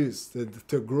reproduce,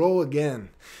 to grow again.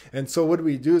 And so what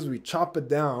we do is we chop it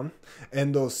down,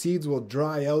 and those seeds will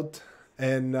dry out.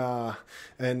 And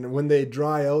when they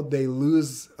dry out, they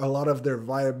lose a lot of their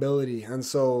viability, and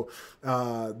so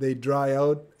they dry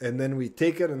out, and then we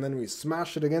take it and then we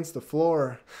smash it against the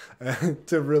floor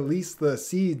to release the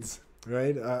seeds.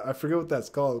 Right? I forget what that's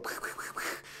called.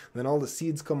 Then all the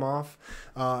seeds come off,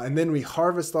 and then we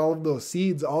harvest all of those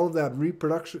seeds, all of that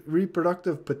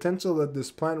reproductive potential that this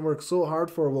plant works so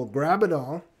hard for. We'll grab it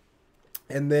all,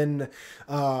 and then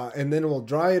we'll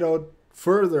dry it out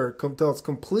further till it's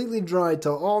completely dry,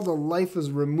 till all the life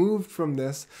is removed from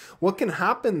this. What can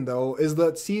happen though is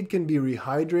that seed can be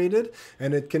rehydrated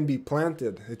and it can be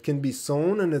planted. It can be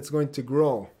sown and it's going to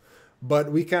grow.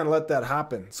 But we can't let that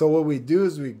happen. So what we do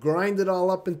is we grind it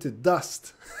all up into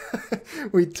dust.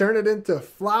 We turn it into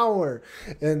flour,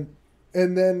 and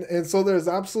so there's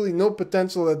absolutely no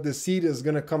potential that the seed is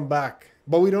going to come back.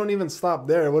 But we don't even stop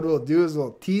there. What we'll do is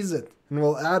we'll tease it, and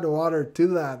we'll add water to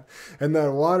that, and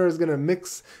that water is going to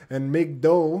mix and make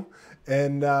dough.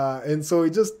 And so we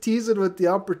just tease it with the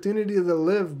opportunity to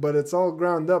live, but it's all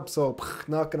ground up, so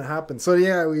not gonna happen. So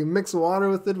yeah, we mix water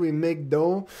with it, we make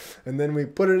dough, and then we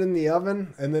put it in the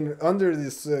oven, and then under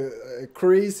this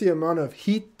crazy amount of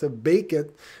heat to bake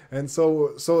it. And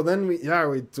so then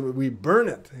we burn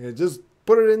it. It just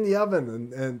put it in the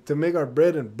oven and to make our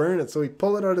bread and burn it. So we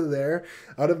pull it out of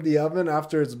the oven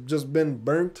after it's just been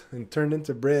burnt and turned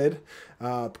into bread.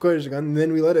 And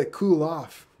then we let it cool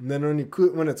off. And then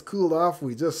when it's cooled off,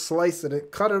 we just slice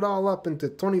it, cut it all up into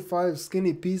 25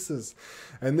 skinny pieces.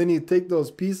 And then you take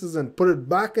those pieces and put it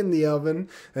back in the oven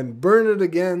and burn it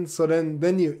again. So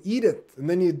then you eat it, and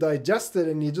then you digest it,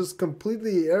 and you just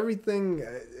completely everything.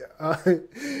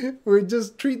 We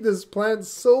just treat this plant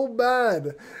so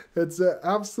bad. It's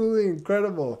absolutely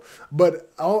incredible.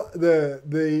 But all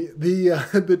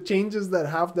the changes that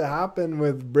have to happen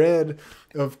with bread,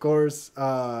 of course,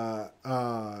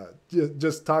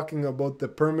 just talking about the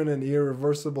permanent,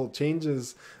 irreversible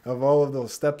changes of all of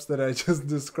those steps that I just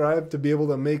described to be able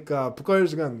to make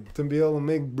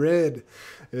bread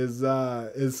is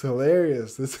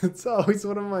hilarious. It's always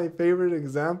one of my favorite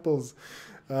examples.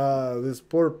 This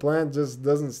poor plant just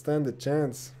doesn't stand a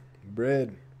chance.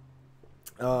 Bread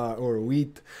or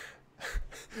wheat.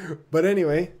 But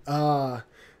anyway,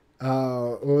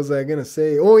 what was I gonna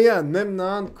say? Oh yeah,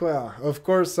 Nemnankwa. Of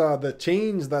course, the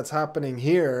change that's happening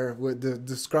here with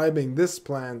describing this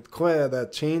plant, that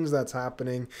change that's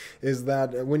happening is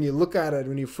that when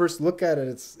you first look at it,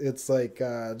 it's like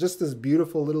just this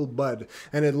beautiful little bud,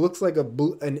 and it looks like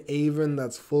an avon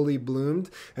that's fully bloomed,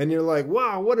 and you're like,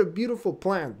 wow, what a beautiful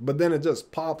plant. But then it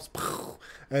just pops,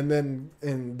 and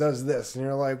does this, and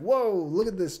you're like, whoa, look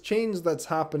at this change that's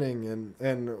happening,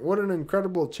 and what an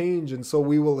incredible change. And so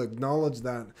we will acknowledge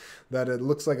that it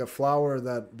looks like a flower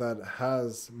that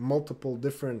has multiple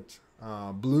different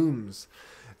blooms.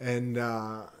 And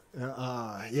yeah,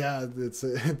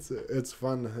 it's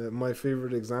fun. My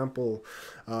favorite example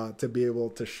to be able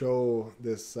to show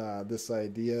this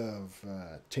idea of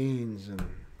change and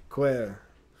queer.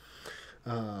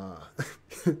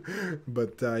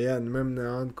 But yeah,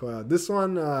 this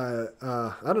one I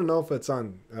don't know if it's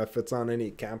on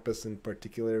any campus in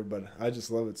particular, but I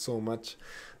just love it so much,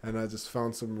 and I just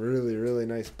found some really, really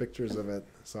nice pictures of it,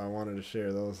 so I wanted to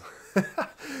share those.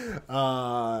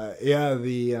 Yeah,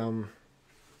 the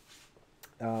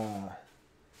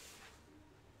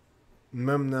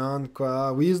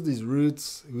we use these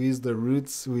roots. We use the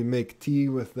roots. We make tea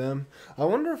with them. I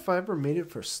wonder if I ever made it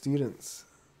for students.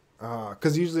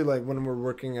 Because usually, like, when we're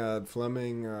working at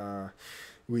Fleming,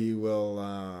 we will,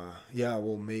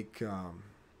 we'll make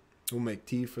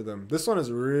tea for them. This one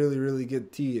is really, really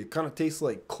good tea. It kind of tastes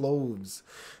like cloves.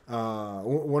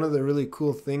 One of the really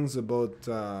cool things about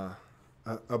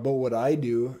about what I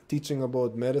do, teaching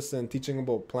about medicine, teaching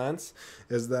about plants,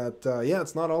 is that yeah,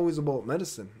 it's not always about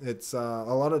medicine. It's a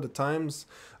lot of the times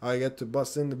I get to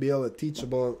bust in to be able to teach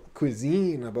about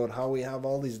cuisine, about how we have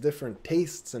all these different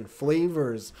tastes and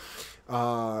flavors.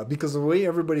 Because the way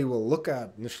everybody will look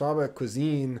at Anishinaabe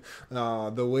cuisine,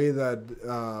 the way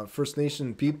that First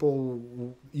Nation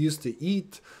people used to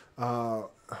eat,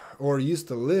 or used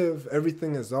to live,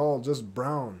 everything is all just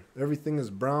brown. Everything is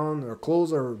brown. Our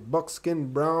clothes are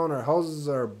buckskin brown. Our houses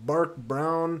are bark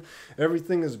brown.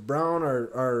 Everything is brown.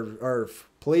 Our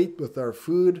plate with our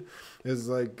food is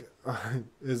like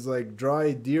is like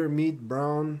dry deer meat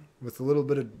brown with a little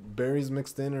bit of berries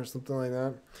mixed in or something like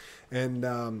that. And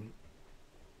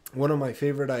one of my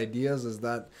favorite ideas is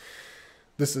that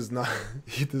this is not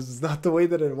this is not the way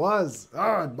that it was.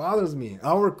 Oh, it bothers me.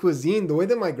 Our cuisine, the way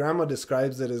that my grandma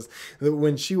describes it, is that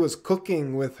when she was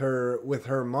cooking with her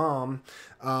mom,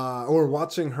 or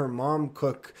watching her mom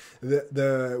cook,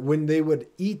 the when they would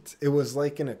eat, it was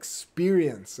like an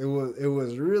experience. It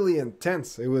was really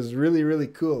intense. It was really really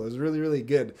cool. It was really really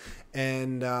good,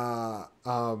 and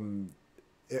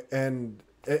and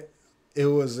it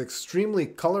was extremely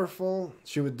colorful.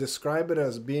 She would describe it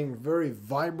as being very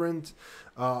vibrant.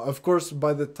 Of course,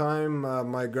 by the time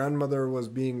my grandmother was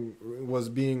being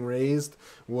raised,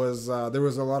 there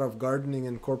was a lot of gardening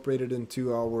incorporated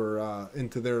into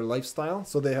into their lifestyle.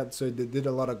 So they did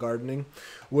a lot of gardening,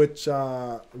 which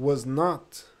was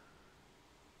not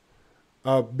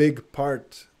a big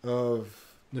part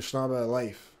of Anishinaabe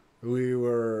life.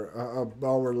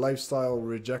 Our lifestyle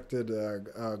rejected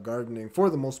gardening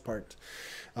for the most part,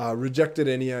 rejected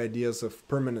any ideas of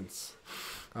permanence,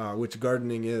 which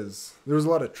gardening is. There was a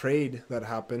lot of trade that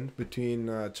happened between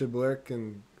Chiblik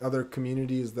and other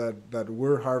communities that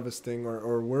were harvesting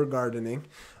or were gardening.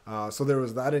 So there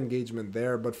was that engagement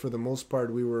there, but for the most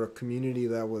part, we were a community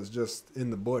that was just in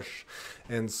the bush.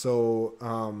 And so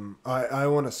I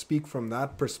want to speak from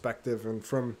that perspective, and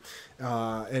from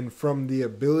the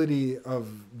ability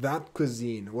of that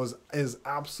cuisine is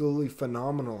absolutely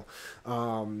phenomenal.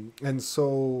 And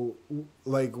so,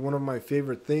 like, one of my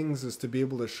favorite things is to be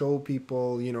able to show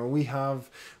people, we have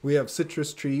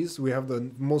citrus trees. We have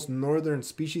the most northern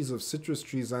species of citrus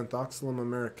trees. Anthoxylum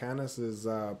americanus is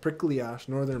prickly ash,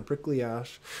 northern prickly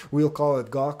ash. We'll call it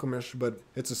gawkamish, but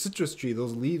it's a citrus tree.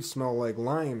 Those leaves smell like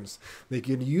limes. They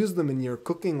could use them in your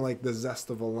cooking like the zest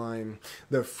of a lime.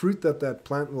 The fruit that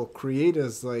plant will create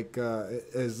is like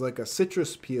a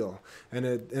citrus peel, and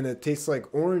it tastes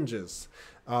like oranges.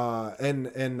 And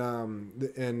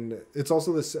it's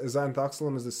also this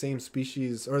Xanthoxylum is the same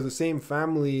species or the same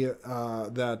family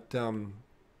that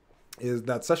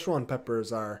Szechuan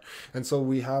peppers are. And so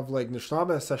we have like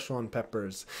Anishinaabe Szechuan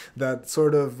peppers that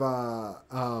sort of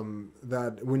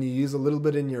that when you use a little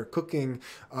bit in your cooking,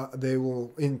 they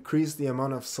will increase the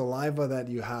amount of saliva that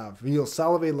you have. You'll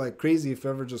salivate like crazy if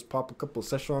you ever just pop a couple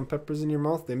Szechuan peppers in your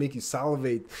mouth. They make you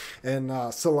salivate,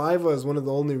 and saliva is one of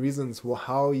the only reasons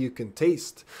how you can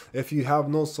taste. If you have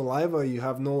no saliva, you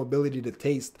have no ability to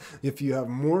taste. If you have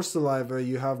more saliva,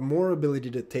 you have more ability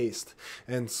to taste.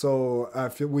 And so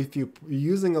if you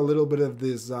using a little bit of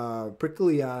this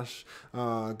prickly ash,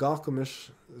 gawkamish,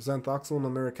 Xanthoxylum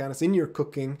americanus in your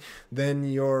cooking, then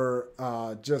you're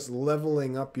just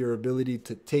leveling up your ability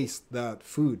to taste that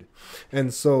food.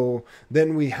 And so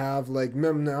then we have like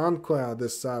Memneanquia,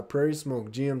 this prairie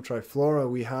smoke, GM triflora.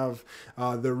 We have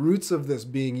the roots of this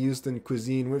being used in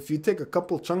cuisine. If you take a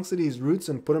couple chunks of these roots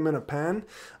and put them in a pan,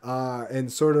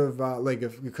 and sort of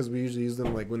because we usually use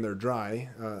them like when they're dry.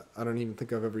 I don't even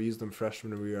think I've ever used them fresh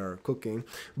when we are cooking.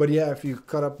 But yeah, if you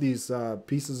cut up these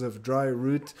pieces of dry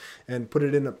root and put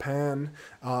it in a pan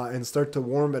and start to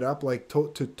warm it up, like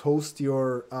to toast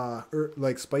your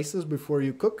like spices before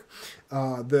you cook,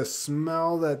 the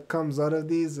smell that comes out of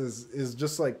these is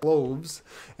just like cloves,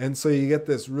 and so you get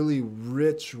this really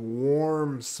rich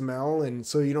warm smell. And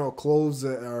so cloves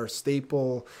are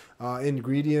staple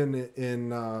ingredient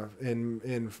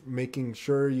in making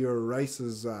sure your rice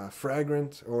is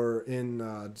fragrant, or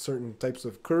in certain types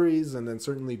of curries, and then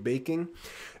certainly baking.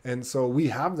 And so we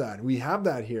have that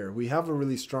here. We have a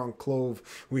really strong clove,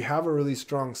 we have a really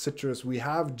strong citrus, we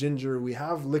have ginger, we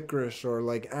have licorice or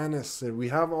like anise, and we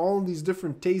have all these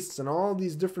different tastes and all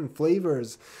these different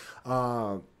flavors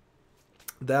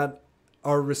that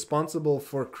are responsible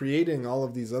for creating all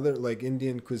of these other, like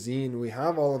Indian cuisine. We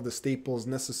have all of the staples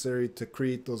necessary to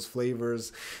create those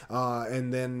flavors,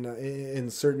 and then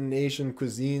in certain Asian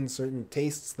cuisine, certain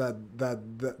tastes that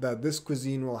this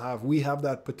cuisine will have, we have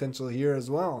that potential here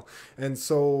as well. And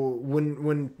so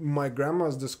when my grandma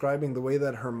was describing the way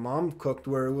that her mom cooked,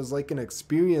 where it was like an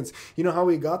experience, how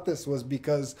we got this was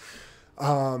because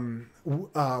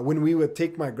when we would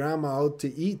take my grandma out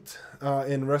to eat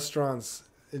in restaurants,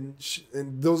 and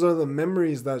those are the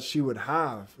memories that she would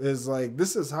have, is like,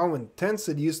 this is how intense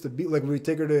it used to be. Like we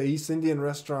take her to an East Indian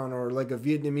restaurant or like a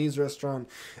Vietnamese restaurant,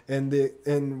 and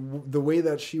the way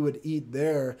that she would eat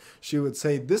there, she would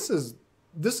say, this is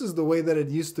the way that it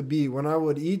used to be when I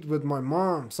would eat with my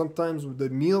mom. Sometimes the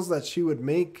meals that she would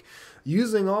make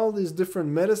using all these different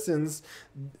medicines,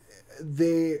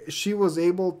 she was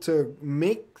able to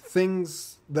make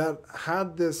things that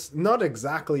had this, not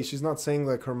exactly, she's not saying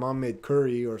like her mom made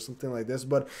curry or something like this,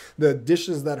 but the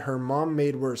dishes that her mom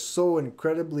made were so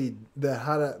incredibly, that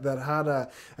had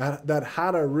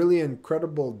a really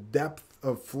incredible depth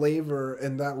of flavor,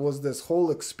 and that was this whole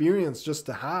experience just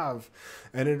to have.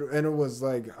 And it was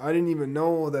like, I didn't even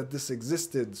know that this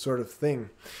existed, sort of thing.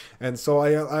 And so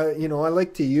I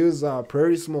like to use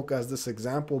prairie smoke as this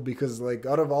example, because like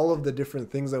out of all of the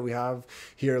different things that we have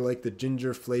here, like the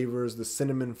ginger flavors, the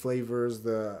cinnamon flavors,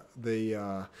 the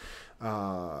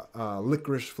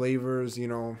licorice flavors,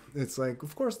 it's like,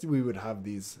 of course we would have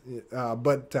these,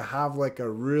 but to have like a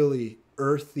really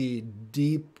earthy,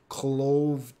 deep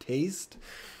clove taste,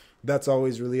 that's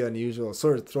always really unusual. It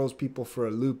sort of throws people for a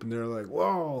loop, and they're like,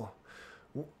 whoa,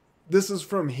 this is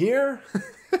from here?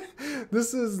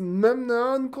 This is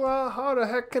Memnankwa? How the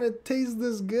heck can it taste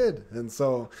this good? And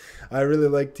so I really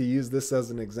like to use this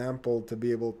as an example to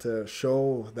be able to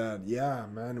show that, yeah,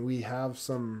 man, we have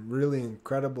some really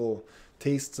incredible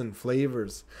tastes and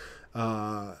flavors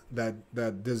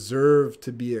that deserve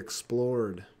to be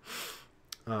explored.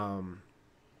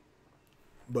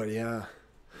 But yeah,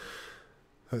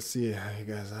 let's see how you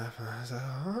guys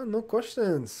have. No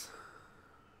questions.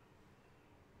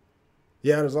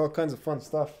 Yeah, there's all kinds of fun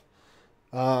stuff.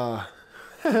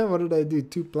 What did I do?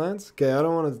 2 plants? Okay, I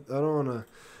don't want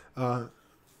to.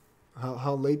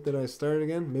 How late did I start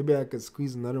again? Maybe I could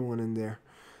squeeze another one in there.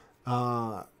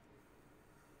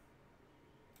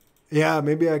 Yeah,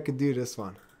 maybe I could do this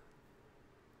one.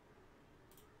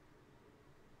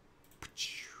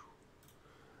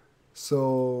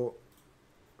 So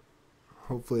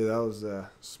hopefully that was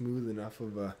smooth enough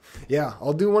of a... Yeah,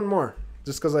 I'll do one more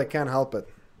just because I can't help it.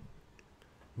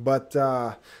 But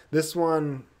this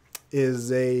one is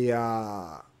this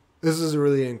is a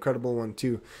really incredible one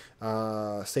too.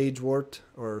 Sagewort,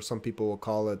 or some people will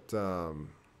call it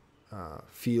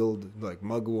field, like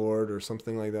mugwort or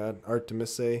something like that.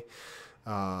 Artemisia.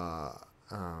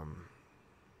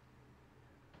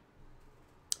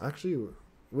 Actually,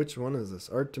 which one is this?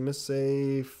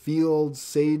 Artemisia, field,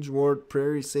 sagewort,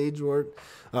 prairie sagewort.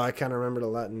 I can't remember the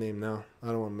Latin name now. I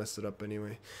don't want to mess it up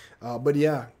anyway. But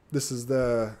yeah, this is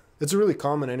it's really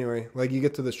common anyway. Like you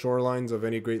get to the shorelines of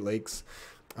any Great Lakes,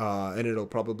 and it'll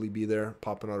probably be there,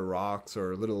 popping out of rocks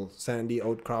or little sandy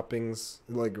outcroppings,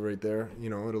 like right there.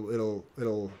 It'll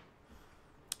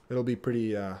be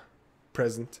pretty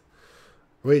present.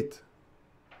 Wait,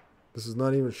 this is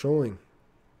not even showing.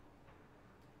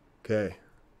 Okay.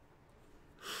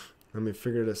 Let me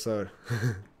figure this out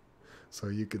so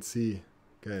you could see.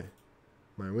 Okay,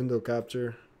 my window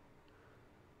capture.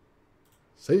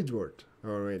 Sagewort.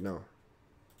 Oh, wait, no.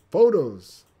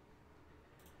 Photos.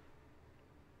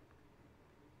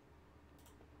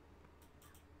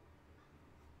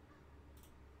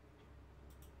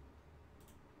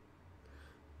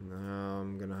 Now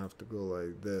I'm gonna have to go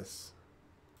like this.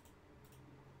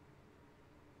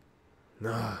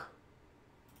 Nah.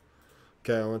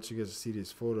 Okay, I want you guys to see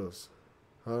these photos.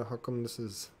 How come this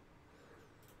is...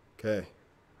 Okay.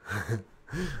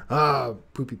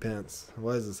 Poopy pants.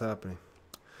 Why is this happening?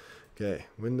 Okay,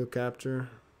 window capture.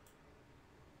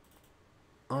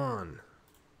 On.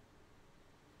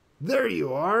 There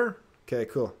you are! Okay,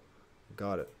 cool.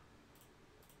 Got it.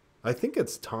 I think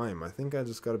it's time. I think I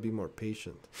just gotta be more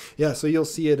patient. Yeah, so you'll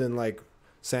see it in like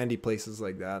sandy places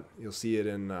like that. You'll see it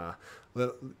in...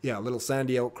 little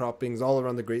sandy outcroppings all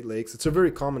around the Great Lakes. It's a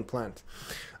very common plant.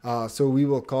 So we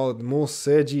will call it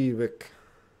Mosejivik.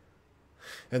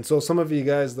 And so some of you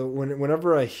guys,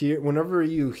 whenever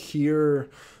you hear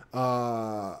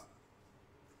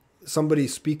somebody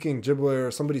speaking Ojibwe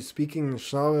or somebody speaking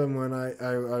Anishinaabe,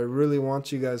 I really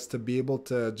want you guys to be able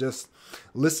to just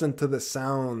listen to the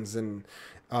sounds and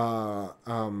like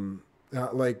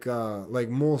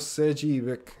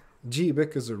Mosejivik.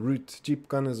 Jibik is a root.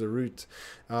 Jipkan is a root.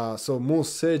 So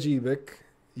Mosejivik,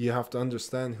 you have to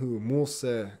understand who Mose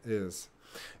is.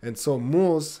 And so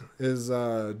Mos is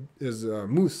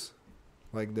moose.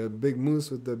 Like the big moose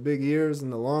with the big ears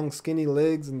and the long skinny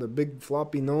legs and the big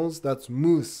floppy nose. That's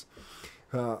moose.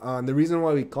 And the reason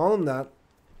why we call him that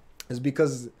is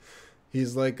because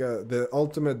He's like the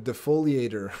ultimate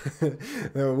defoliator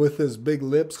with his big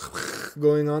lips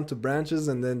going onto branches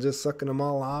and then just sucking them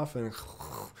all off. And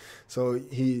so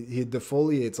he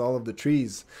defoliates all of the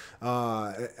trees,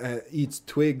 eats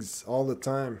twigs all the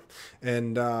time.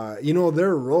 And,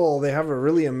 their role, they have a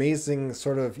really amazing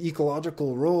sort of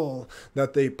ecological role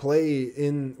that they play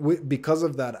because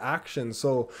of that action.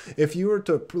 So if you were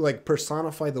to like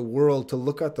personify the world, to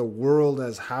look at the world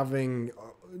as having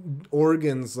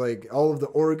organs, like all of the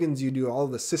organs you do, all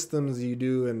of the systems you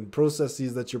do and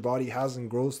processes that your body has and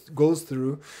goes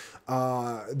through,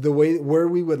 the way where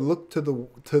we would look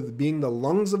to being the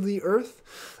lungs of the earth,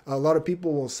 a lot of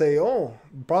people will say, oh,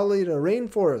 probably the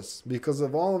rainforest, because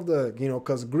of all of the,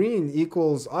 because green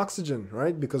equals oxygen,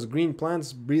 right? Because green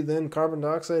plants breathe in carbon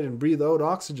dioxide and breathe out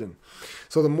oxygen.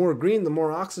 So the more green, the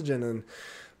more oxygen. And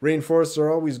rainforests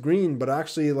are always green, but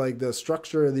actually, like, the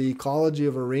structure, the ecology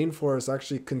of a rainforest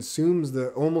actually consumes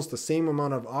almost the same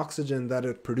amount of oxygen that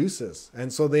it produces,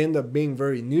 and so they end up being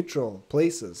very neutral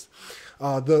places.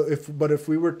 If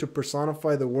we were to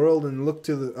personify the world and look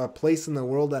to a place in the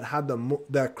world that had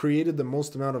that created the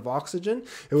most amount of oxygen,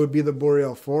 it would be the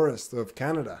boreal forest of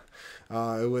Canada.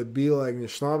 It would be like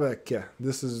Anishinaabe.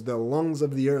 This is the lungs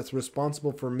of the earth,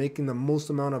 responsible for making the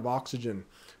most amount of oxygen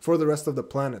for the rest of the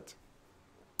planet.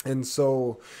 And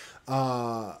so,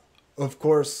 of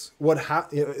course,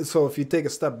 so if you take a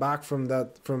step back from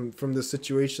that, from this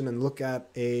situation, and look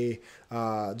at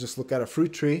just look at a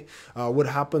fruit tree, what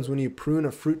happens when you prune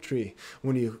a fruit tree?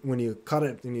 When you cut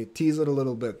it and you tease it a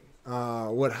little bit,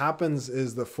 what happens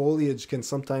is the foliage can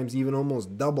sometimes even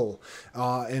almost double,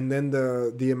 and then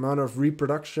the amount of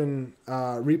reproductive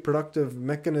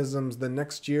mechanisms the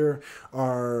next year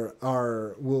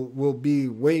will be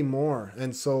way more,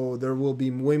 and so there will be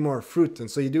way more fruit.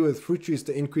 And so you do with fruit trees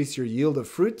to increase your yield of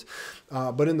fruit,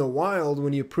 but in the wild,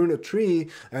 when you prune a tree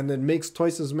and it makes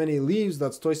twice as many leaves,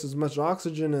 that's twice as much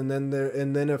oxygen, and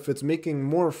then if it's making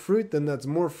more fruit, then that's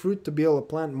more fruit to be able to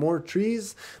plant more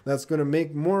trees. That's going to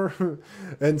make more.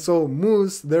 And so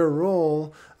moose, their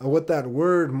role, what that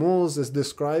word moose is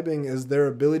describing, is their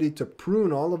ability to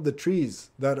prune all of the trees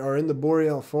that are in the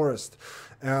boreal forest.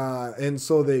 And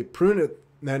so they prune it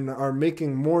and are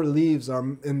making more leaves,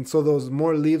 and so those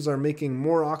more leaves are making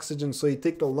more oxygen. So you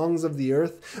take the lungs of the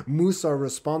earth, moose are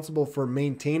responsible for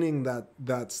maintaining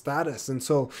that status. And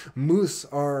so moose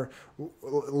play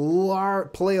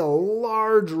a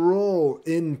large role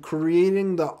in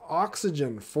creating the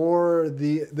oxygen for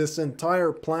this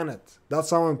entire planet.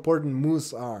 That's how important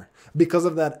moose are, because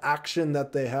of that action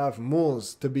that they have,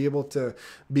 moose, to be able to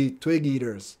be twig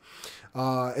eaters.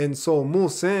 And so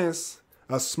moose,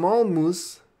 a small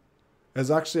moose,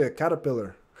 is actually a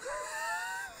caterpillar.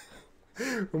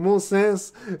 Moose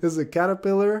is a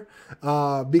caterpillar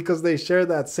because they share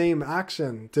that same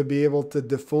action, to be able to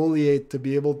defoliate, to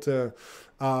be able to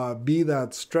be that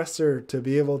stressor, to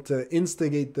be able to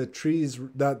instigate the trees,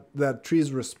 that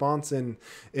tree's response in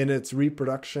its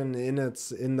reproduction, in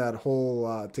that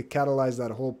whole to catalyze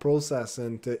that whole process,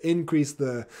 and to increase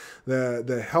the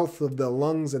health of the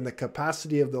lungs and the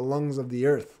capacity of the lungs of the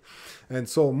earth. And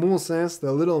so moose,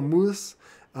 the little moose,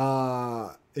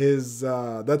 is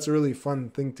that's a really fun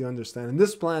thing to understand. And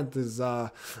this plant is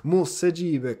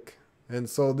Mosejibik, and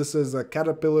so this is a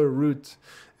caterpillar root.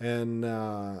 And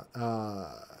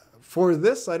for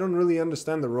this, I don't really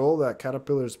understand the role that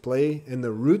caterpillars play in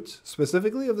the root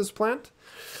specifically of this plant.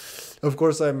 Of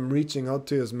course, I'm reaching out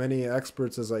to as many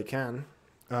experts as I can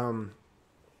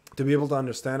to be able to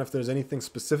understand if there's anything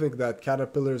specific that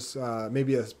caterpillars,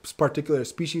 maybe a particular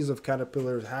species of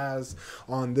caterpillars, has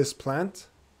on this plant.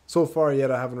 So far yet,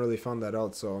 I haven't really found that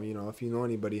out. So, if you know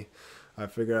anybody, I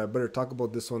figure I better talk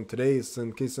about this one today. So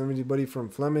in case anybody from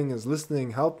Fleming is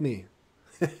listening, help me.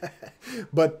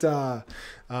 But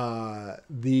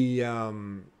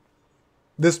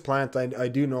this plant, I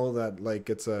do know that, like,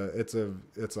 it's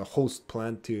a host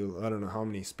plant to, I don't know how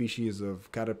many species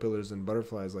of caterpillars and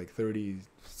butterflies, like 30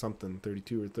 something,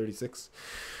 32 or 36.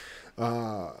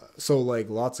 So like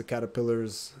lots of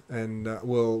caterpillars and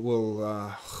will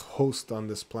host on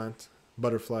this plant.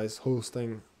 Butterflies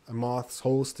hosting, moths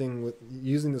hosting,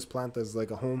 using this plant as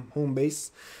like a home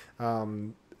base. I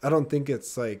don't think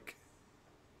it's like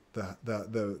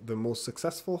the most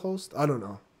successful host. I don't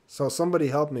know. So somebody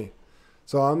help me.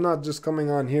 So I'm not just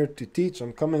coming on here to teach.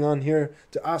 I'm coming on here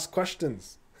to ask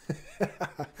questions.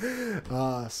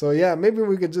 So yeah, maybe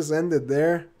we could just end it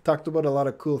there. Talked about a lot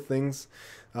of cool things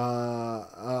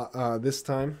this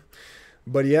time.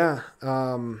 But yeah,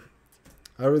 I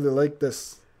really like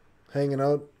this, hanging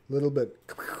out a little bit,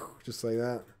 just like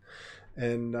that.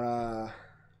 And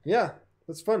yeah,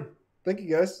 that's fun. Thank you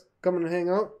guys coming to hang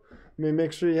out.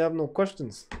 Make sure you have no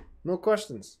questions. No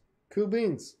questions. Cool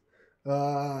beans.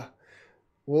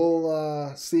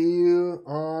 We'll see you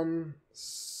on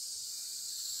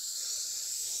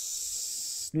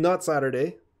not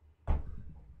Saturday.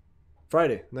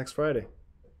 Friday. Next Friday.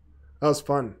 That was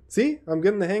fun. See? I'm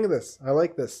getting the hang of this. I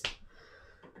like this.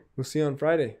 We'll see you on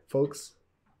Friday, folks.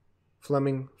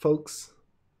 Fleming folks.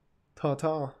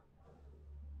 Ta-ta.